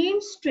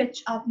सस्टेन्ड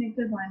स्ट्रेच आपने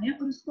करवाना है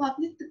और उसको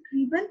आपने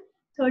तकरीबन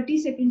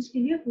 30 सेकंड्स के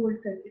लिए होल्ड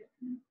करके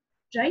रखना है,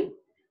 राइट.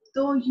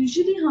 तो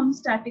यूजुअली हम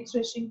स्टैटिक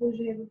स्ट्रेचिंग को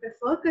जो है वो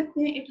प्रेफर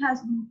करते हैं. It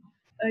has been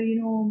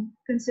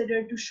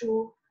considered to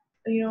show,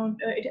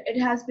 it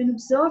has been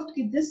observed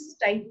that this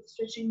type of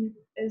stretching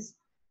is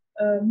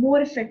more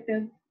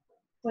effective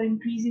for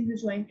increasing the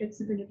joint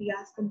flexibility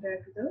as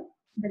compared to the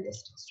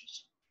ballistic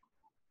stretching.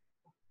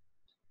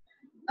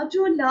 अब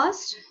जो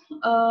last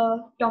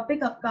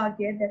topic आपका आ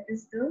गया, that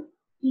is the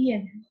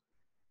PNF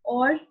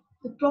और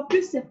the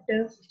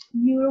proprioceptive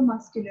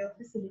neuromuscular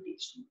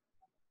facilitation.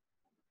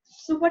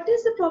 So what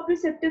is the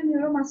proprioceptive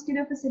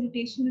neuromuscular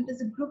facilitation? It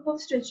is a group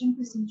of stretching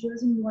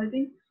procedures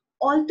involving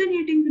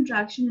alternating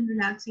contraction and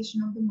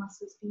relaxation of the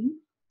muscles being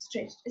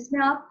stretched. इसमें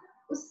आप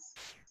उस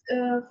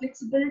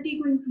flexibility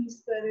को increase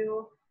कर रहे हो,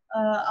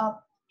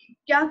 आप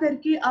क्या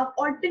करके आप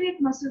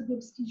alternate muscle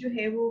groups की जो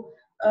है वो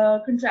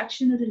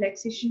contraction और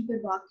relaxation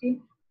करवा के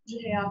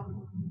जो है आप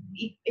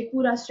एक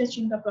पूरा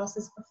stretching का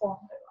process perform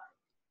करवा रहे हो.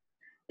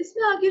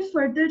 इसमें आगे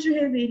further जो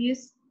है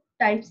various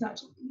types आ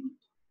जाती हैं.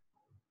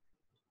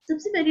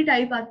 सबसे पहली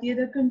टाइप आती है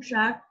the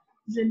contract,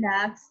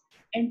 relax,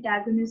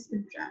 antagonist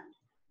contract,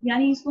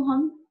 यानी इसको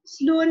हम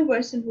स्लो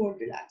रिवर्सल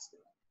होल्ड रिलैक्स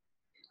करते हैं.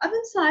 अब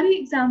इन सारी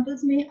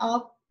एग्जांपल्स में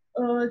आप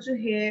जो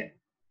है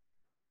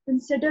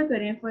कंसिडर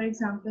करें फॉर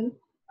एग्जांपल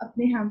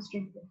अपने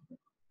हैमस्ट्रिंग को.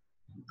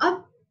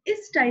 अब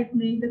इस टाइप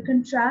में the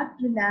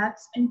contract,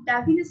 relax,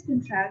 antagonist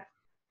contract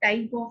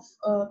type of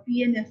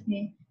PNF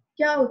में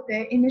क्या होता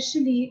है,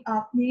 इनिशियली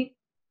आपने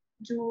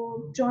जो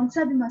कौन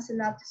सा भी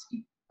मसल आप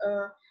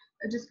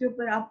जिसके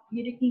ऊपर आप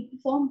ये टेक्निक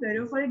परफॉर्म कर रहे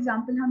हो, फॉर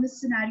एग्जांपल हम इस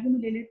सिनेरियो में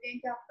ले लेते हैं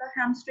कि आपका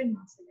हैमस्ट्रिंग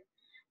मसल है,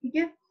 ठीक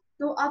है.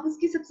 तो आप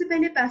उसकी सबसे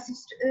पहले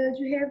पैसेज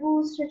जो है वो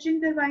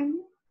स्ट्रेचिंग करवाएंगे,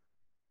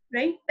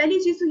 राइट. पहली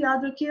चीज तो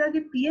याद रखिएगा कि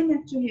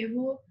PNF जो है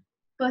वो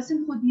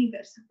पर्सन खुद नहीं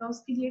कर सकता,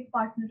 उसके लिए एक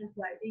पार्टनर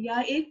रिक्वायर्ड है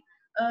या एक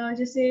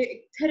जैसे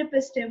एक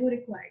थेरेपिस्ट है वो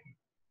रिक्वायर्ड है,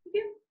 ठीक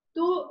है.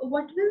 तो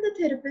what will the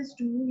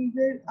therapist do,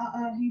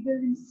 he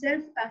will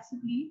himself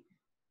passively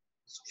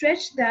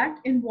stretch that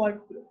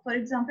involved group. For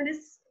example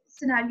इस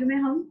सिनेरियो में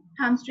हम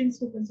हैमस्ट्रिंग्स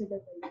को कंसीडर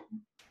कर लेते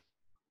हैं,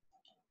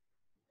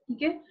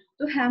 ठीक है.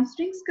 तो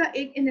हैमस्ट्रिंग्स का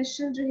एक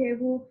इनिशियल जो है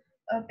वो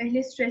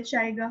पहले स्ट्रेच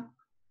आएगा,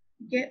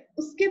 ठीक है.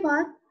 उसके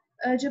बाद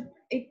जब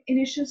एक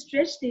इनिशियल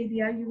स्ट्रेच दे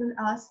दिया, you will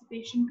ask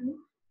patient to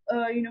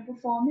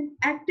perform an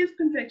active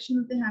contraction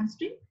of the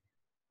hamstring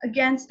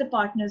against the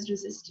partners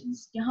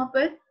resistance. यहाँ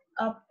पर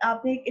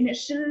आपने एक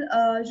इनिशियल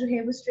जो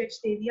है वो स्ट्रेच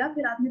दे दिया,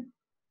 फिर आपने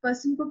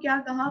पर्सन को क्या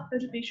कहा, आपका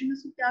जो पेशेंट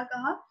उसको क्या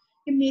कहा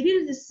कि मेरी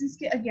रेजिस्टेंस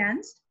के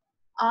अगेंस्ट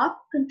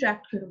आप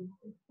कंट्रैक्ट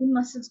करोगे, उन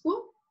मसल्स को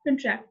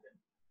कंट्रैक्ट करो,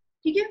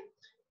 ठीक है.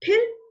 फिर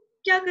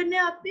क्या करना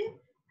है, आपने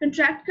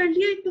कंट्रैक्ट कर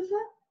लिया एक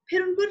दफा,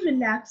 फिर उनको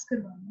रिलैक्स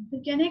करवाना है. फिर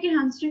कहना है कि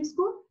हैमस्ट्रिंग्स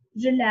को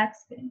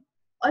रिलैक्स करें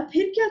और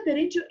फिर क्या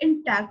करें, जो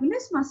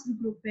एंटागोनिस्ट मसल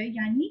ग्रुप है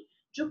यानी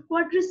जो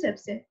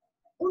क्वाड्रिसेप्स है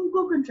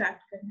उनको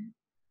कंट्रैक्ट करना है,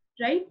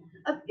 राइट.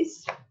 अब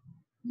इस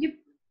ये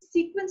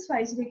सीक्वेंस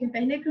वाइज देखें,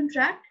 पहले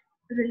कंट्रैक्ट,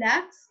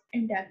 रिलैक्स,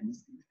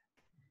 एंटागोनिस्ट.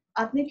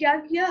 आपने क्या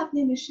किया,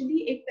 आपने इनिशियली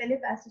एक पहले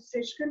पैसिव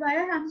स्ट्रेच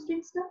करवाया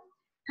हैमस्ट्रिंग्स का.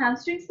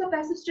 हैमस्ट्रिंग्स का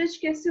पैसिव स्ट्रेच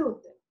कैसे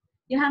होता है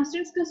या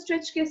हैमस्ट्रिंग्स का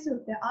स्ट्रेच कैसे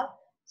होता है, आप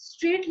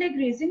स्ट्रेट लेग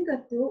रेजिंग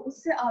करते हो,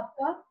 उससे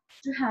आपका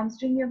जो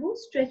हैमस्ट्रिंग है वो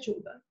स्ट्रेच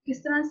होगा.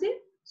 किस तरह से,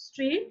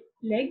 स्ट्रेट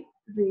लेग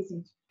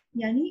रेजिंग,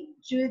 यानी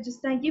जो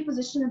जिस तरह की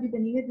पोजीशन अभी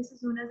बनी है, this is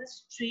known as a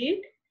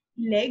straight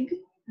leg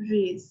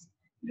raise,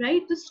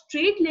 right. तो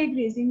स्ट्रेट लेग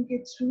रेजिंग के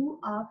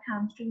थ्रू आप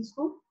हैमस्ट्रिंग्स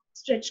को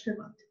स्ट्रेच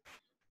करवाते हो.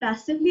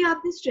 पैसिवली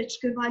आपने स्ट्रेच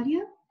करवा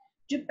लिया,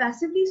 जो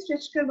पैसिवली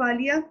स्ट्रेच करवा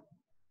लिया,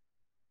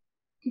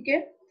 ठीक है.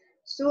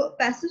 सो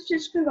पैसिव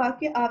स्ट्रेच करवा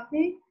के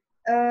आपने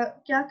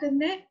क्या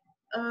करना है,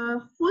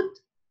 खुद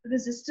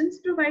रेजिस्टेंस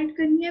प्रोवाइड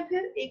करनी है.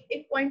 फिर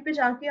एक पॉइंट पे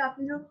जाके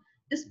आपने जो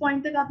इस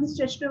पॉइंट तक आपने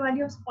स्ट्रेच करवा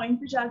लिया, उस पॉइंट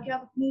पे जाके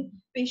आप अपने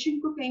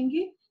पेशेंट को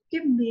कहेंगे कि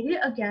मेरे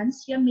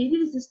अगेंस्ट या मेरी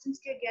रेजिस्टेंस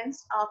के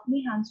अगेंस्ट आपने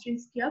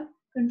हैमस्ट्रिंग्स की अब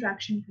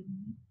कंट्रैक्शन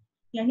करनी है,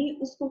 यानी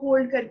उसको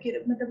होल्ड करके,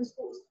 मतलब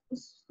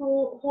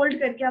उसको होल्ड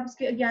करके आप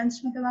उसके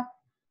अगेंस्ट, मतलब आप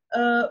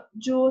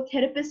जो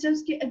थेरेपिस्ट है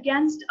उसके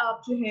अगेंस्ट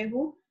आप जो है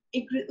वो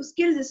एक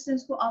उसके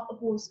रेजिस्टेंस को आप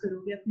अपोज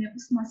करोगे अपने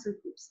उस मसल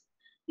ग्रुप से,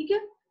 ठीक है.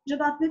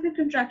 जब आपने फिर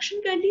कंट्रैक्शन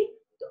कर ली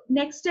तो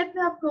नेक्स्ट स्टेप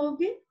में आप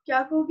कहोगे,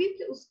 क्या कहोगे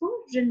कि उसको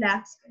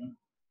रिलैक्स करें.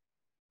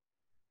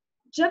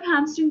 जब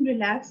हैमस्ट्रिंग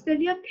रिलैक्स कर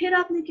लिया, फिर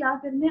आपने क्या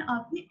करना है,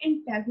 आपने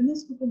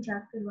एंटागोनिस्ट को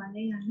कंट्रैक्ट करवाना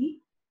है, यानी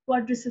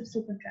क्वाड्रिसेप्स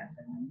को कंट्रैक्ट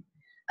करवाना है.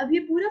 अब ये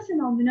पूरा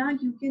phenomena,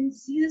 you can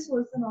see this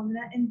whole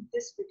phenomena in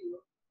this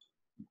video.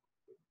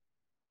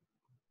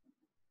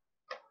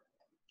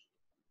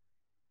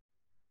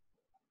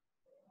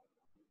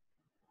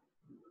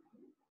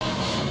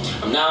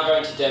 I'm now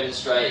going to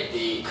demonstrate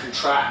the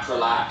contract,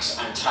 relax,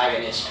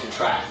 antagonist,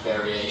 contract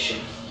variation.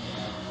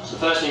 So the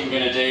first thing we're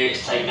going to do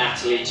is take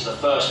Natalie to the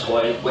first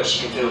point, which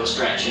she can feel the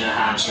stretch in her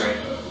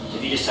hamstring. So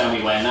if you just tell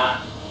me when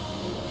that.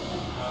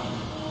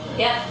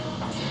 Yeah.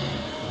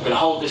 We're going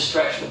to hold this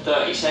stretch for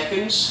 30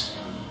 seconds.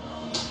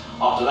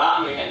 After that,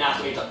 I'm going to get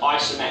Natalie to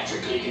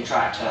isometrically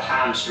contract her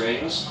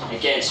hamstrings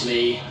against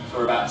me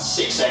for about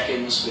 6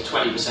 seconds with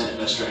 20% of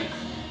her strength.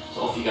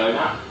 So off you go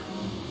now.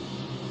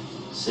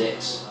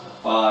 6,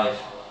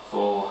 5,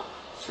 4,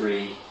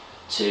 3,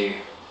 2,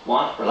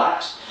 1.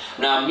 Relax.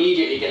 I'm now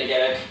immediately going to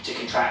get her to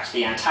contract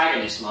the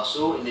antagonist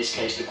muscle, in this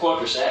case the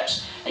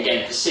quadriceps,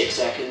 again for 6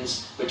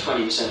 seconds with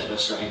 20% of her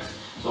strength.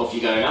 So off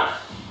you go now.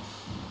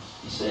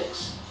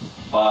 6,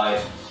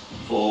 5,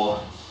 4,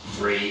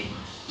 3,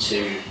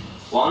 2,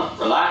 1.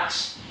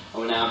 Relax.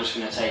 And we're now just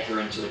going to take her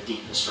into a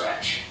deeper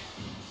stretch.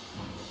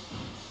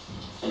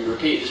 And you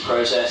repeat this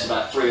process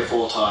about 3 or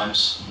 4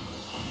 times.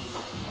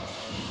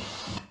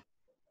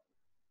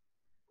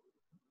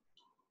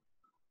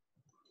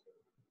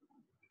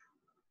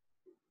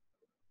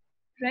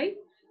 Right?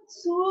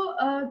 So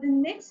the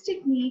next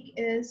technique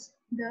is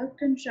the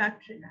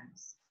contract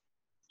relax.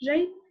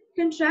 Right?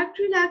 Contract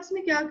relax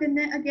में क्या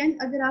करना है? Again,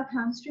 अगर आप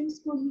hamstrings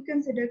को ही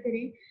consider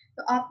करें,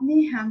 तो आपने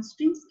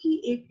hamstrings की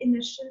एक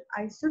initial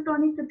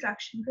isotonic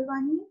contraction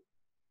करवानी है,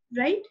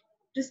 right?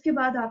 जिसके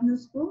बाद आपने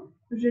उसको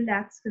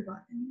relax करवा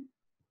देना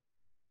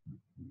है.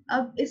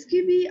 अब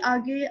इसके भी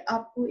आगे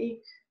आपको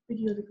एक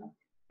वीडियो दिखाते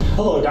हैं.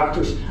 Hello,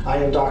 doctors. I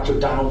am Dr.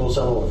 Donald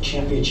Bozello of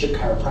Championship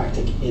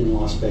Chiropractic in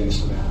Las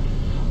Vegas, Nevada.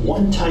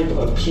 One type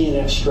of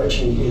PNF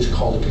stretching is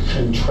called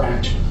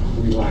contract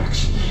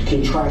relax.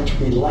 Contract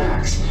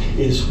relax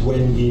is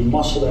when the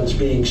muscle that's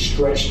being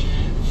stretched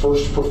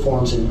first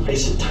performs an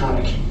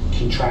isotonic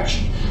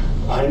contraction.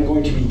 I'm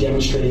going to be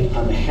demonstrating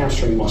on the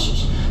hamstring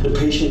muscles. The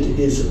patient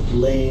is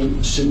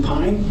laying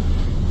supine.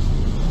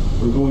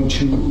 We're going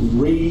to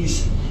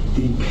raise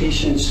the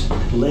patient's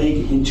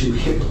leg into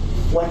hip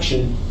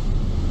flexion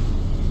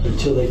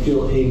until they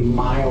feel a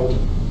mild,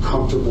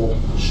 comfortable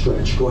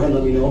stretch. Go ahead and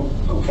let me know,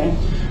 okay?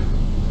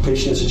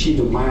 Patient has achieved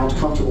a mild,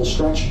 comfortable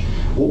stretch.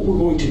 What we're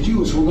going to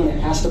do is we're going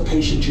to ask the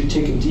patient to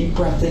take a deep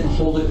breath in,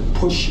 hold it,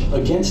 push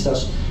against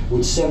us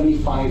with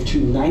 75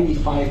 to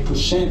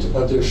 95%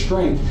 of their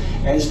strength.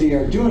 As they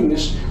are doing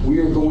this, we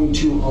are going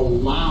to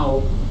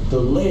allow the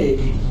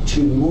leg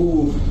to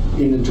move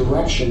in the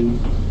direction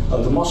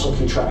of the muscle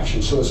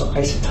contraction. So it's an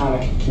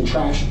isotonic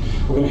contraction.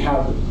 We're going to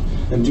have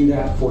them do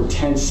that for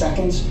 10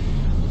 seconds.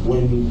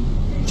 When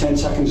 10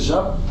 seconds is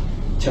up,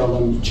 tell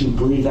them to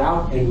breathe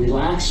out and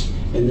relax,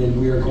 and then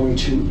we are going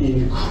to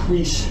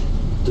increase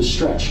the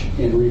stretch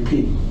and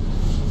repeat.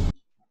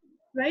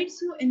 Right,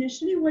 so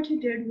initially what he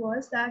did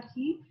was that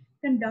he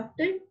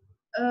conducted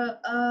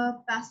a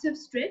passive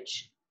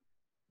stretch.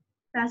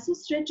 Passive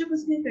stretch जब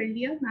उसने कर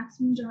लिया,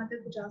 maximum जहाँ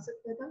तक जा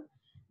सकता था,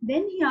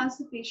 then he asked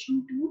the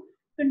patient to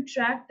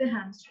contract the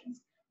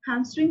hamstrings.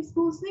 Hamstrings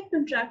को उसने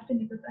contract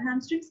करने का था.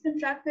 Hamstrings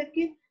contract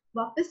करके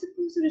वापस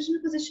अपनी उस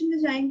original position में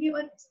जाएंगे,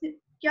 और इसने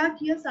क्या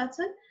किया, साथ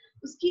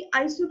साथ उसकी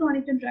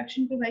isotonic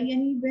contraction करवाई,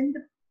 यानी when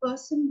the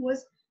person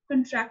was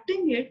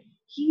contracting it,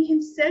 he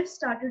himself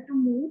started to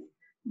move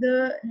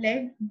the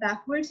leg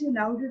backwards. He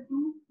allowed it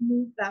to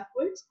move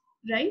backwards,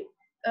 right,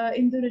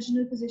 in the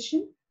original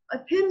position.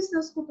 और फिर उसने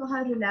उसको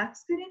कहा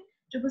relax करें.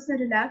 जब उसने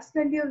relax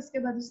कर लिया, उसके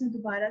बाद उसने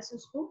दोबारा से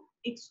उसको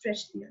एक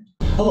stretch दिया.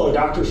 Hello,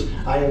 doctors.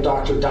 I am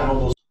Dr.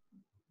 Donald.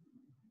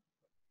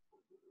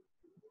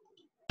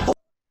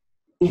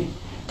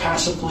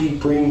 Passively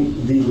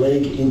bring the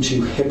leg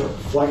into hip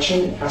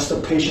flexion. Ask the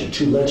patient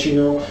to let you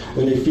know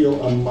when they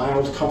feel a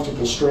mild,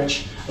 comfortable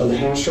stretch of the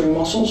hamstring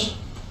muscles.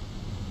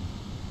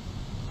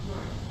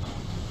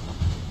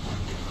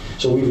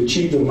 So we've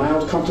achieved a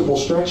mild, comfortable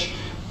stretch.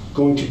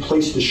 Going to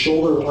place the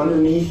shoulder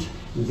underneath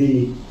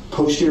the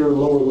posterior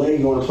lower leg.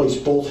 You want to place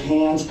both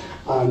hands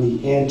on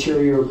the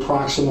anterior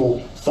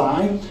proximal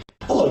thigh.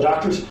 Hello,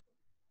 doctors.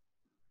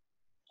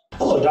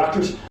 Hello,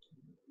 doctors.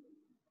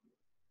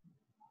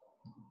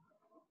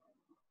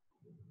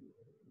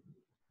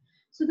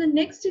 So the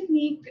next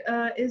technique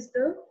is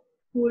the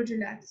hold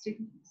relax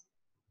technique.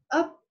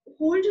 अब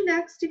hold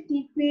relax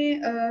technique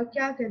में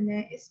क्या करना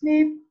है?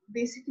 इसमें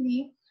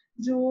basically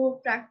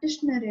जो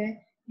practitioner है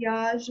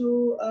या जो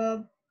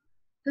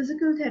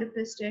physical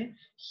therapist है,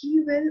 he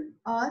will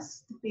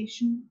ask the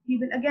patient. He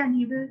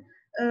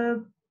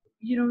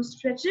will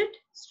stretch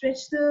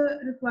the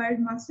required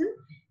muscle,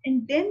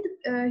 and then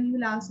he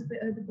will ask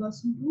the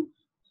person to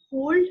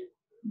hold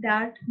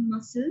that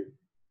muscle.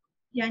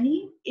 यानी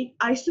एक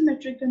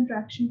आइसोमेट्रिक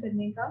कंट्रैक्शन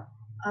करने का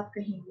आप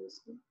कहेंगे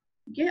उसको,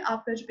 ठीक है?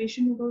 आपका जो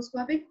पेशेंट होगा उसको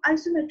आप एक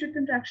आइसोमेट्रिक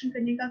कंट्रैक्शन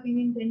करने का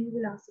कहेंगे, then you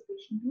will ask the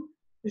patient to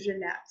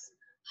relax.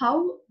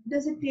 How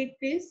does it take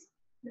place?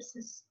 This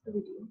is the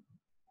video.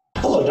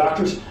 Hello,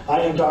 doctors.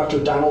 I am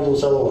Dr. Donald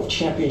Lozello of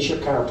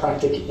Championship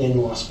Chiropractic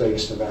in Las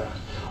Vegas, Nevada.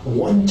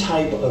 One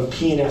type of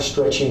PNF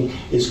stretching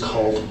is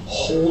called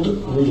hold,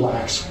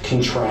 relax,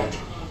 contract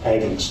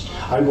agonist.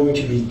 I'm going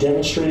to be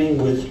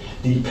demonstrating with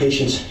the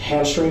patient's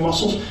hamstring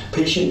muscles.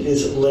 Patient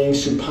is laying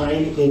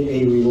supine in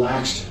a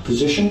relaxed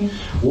position.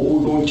 What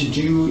we're going to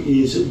do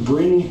is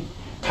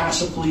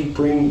passively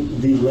bring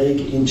the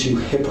leg into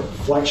hip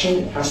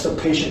flexion. Ask the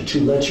patient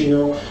to let you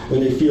know when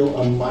they feel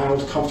a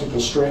mild, comfortable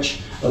stretch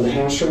of the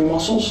hamstring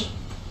muscles.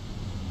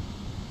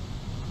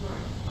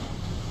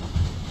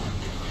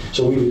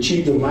 So we've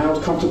achieved a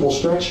mild, comfortable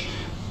stretch.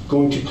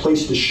 Going to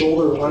place the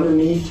shoulder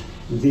underneath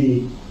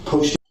the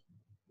posterior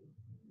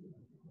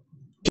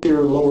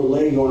lower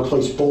leg. You want to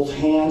place both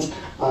hands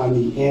on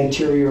the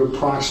anterior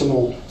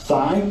proximal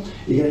thigh.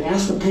 You're going to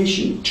ask the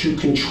patient to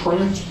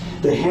contract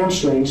the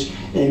hamstrings,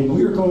 and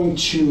we're going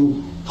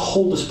to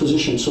hold this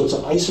position. So it's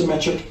an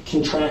isometric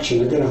contraction.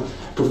 They're going to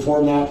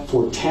perform that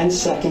for 10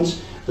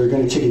 seconds. They're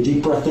going to take a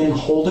deep breath in,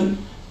 hold it,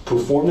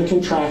 perform the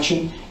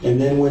contraction,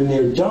 and then when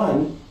they're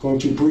done, going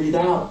to breathe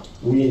out.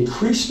 We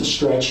increase the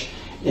stretch,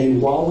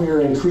 and while we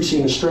are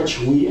increasing the stretch,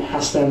 we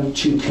ask them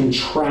to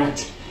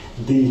contract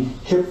the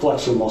hip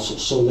flexor muscle.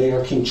 So they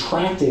are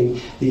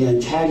contracting the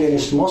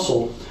antagonist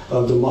muscle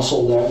of the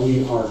muscle that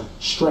we are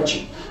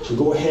stretching. So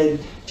go ahead,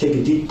 take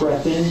a deep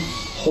breath in,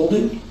 hold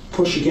it,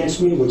 push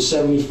against me with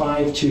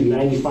 75 to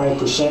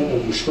 95%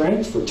 of your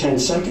strength for 10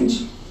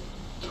 seconds.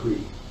 3,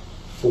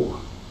 4,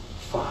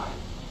 5,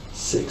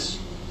 6,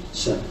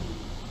 7,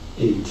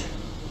 8,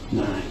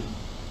 9,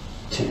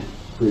 10.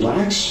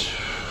 Relax.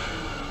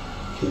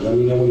 Okay, let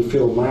me know when you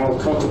feel a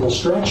mild, comfortable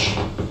stretch,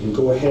 and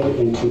go ahead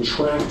and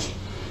contract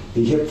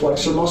the hip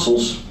flexor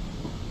muscles.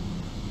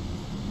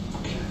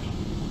 Okay.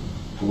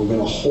 And we're going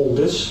to hold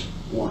this.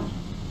 1,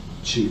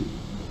 2,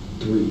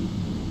 3,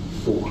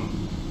 4,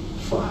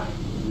 5,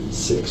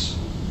 6,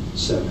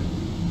 7,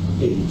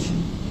 8,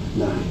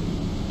 9,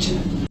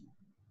 10.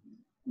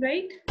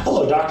 Right?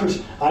 Hello,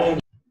 doctors. I am.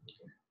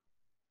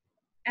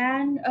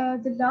 And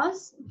the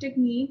last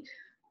technique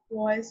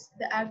was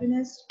the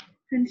agonist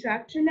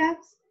contract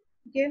relax.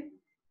 Okay,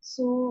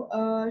 so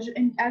जो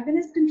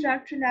agonist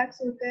contract relax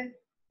होता है,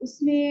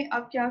 उसमें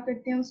आप क्या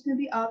करते हैं? उसमें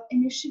भी आप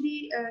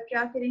initially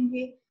क्या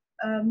करेंगे?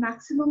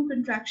 Maximum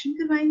contraction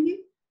करवाएंगे.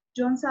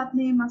 जौन सा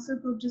आपने muscle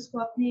group जिसको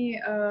आपने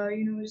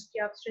जिसकी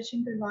आप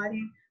stretching करवा रहे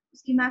हैं,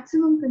 उसकी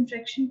maximum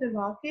contraction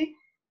करवा के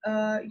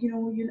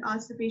you'll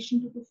ask the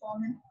patient to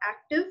perform an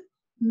active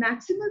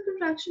maximal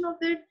contraction of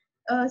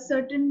that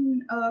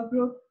certain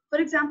group. For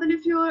example,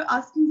 if you're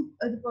asking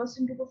the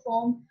person to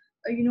perform,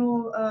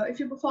 if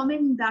you're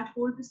performing that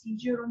whole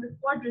procedure on the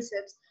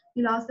quadriceps,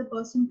 you'll ask the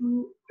person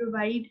to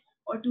provide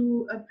or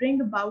to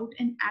bring about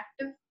an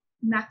active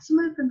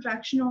maximal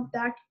contraction of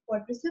that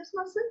quadriceps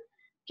muscle.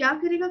 क्या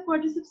करेगा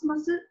quadriceps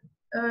muscle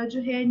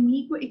जो है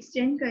knee को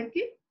extend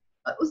करके,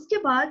 उसके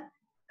बाद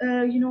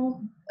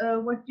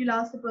what you'll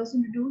ask the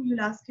person to do,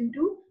 you'll ask him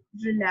to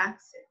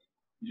relax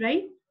it,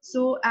 right?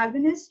 So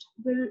agonist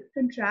will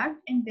contract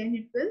and then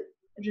it will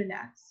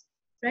relax,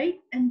 right?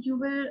 And you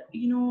will,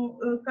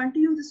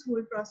 continue this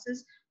whole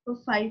process for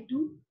 5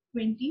 to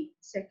 20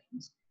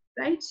 seconds,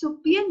 right? So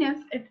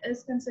PNF, it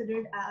is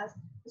considered as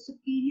a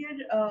superior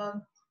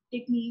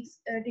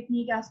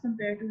technique as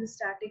compared to the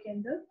static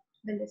and the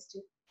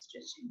ballistic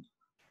stretching,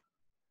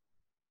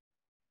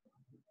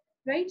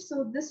 right?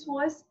 So this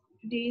was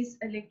today's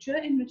lecture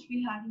in which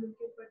we had a look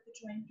at what the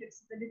joint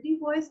flexibility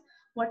was,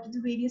 what are the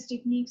various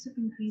techniques of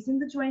increasing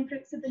the joint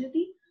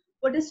flexibility,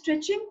 what is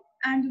stretching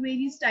and the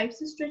various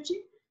types of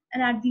stretching,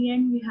 and at the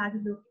end we had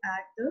a look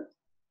at the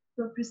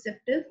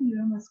proprioceptive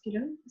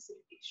neuromuscular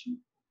facilitation.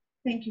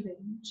 Thank you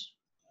very much.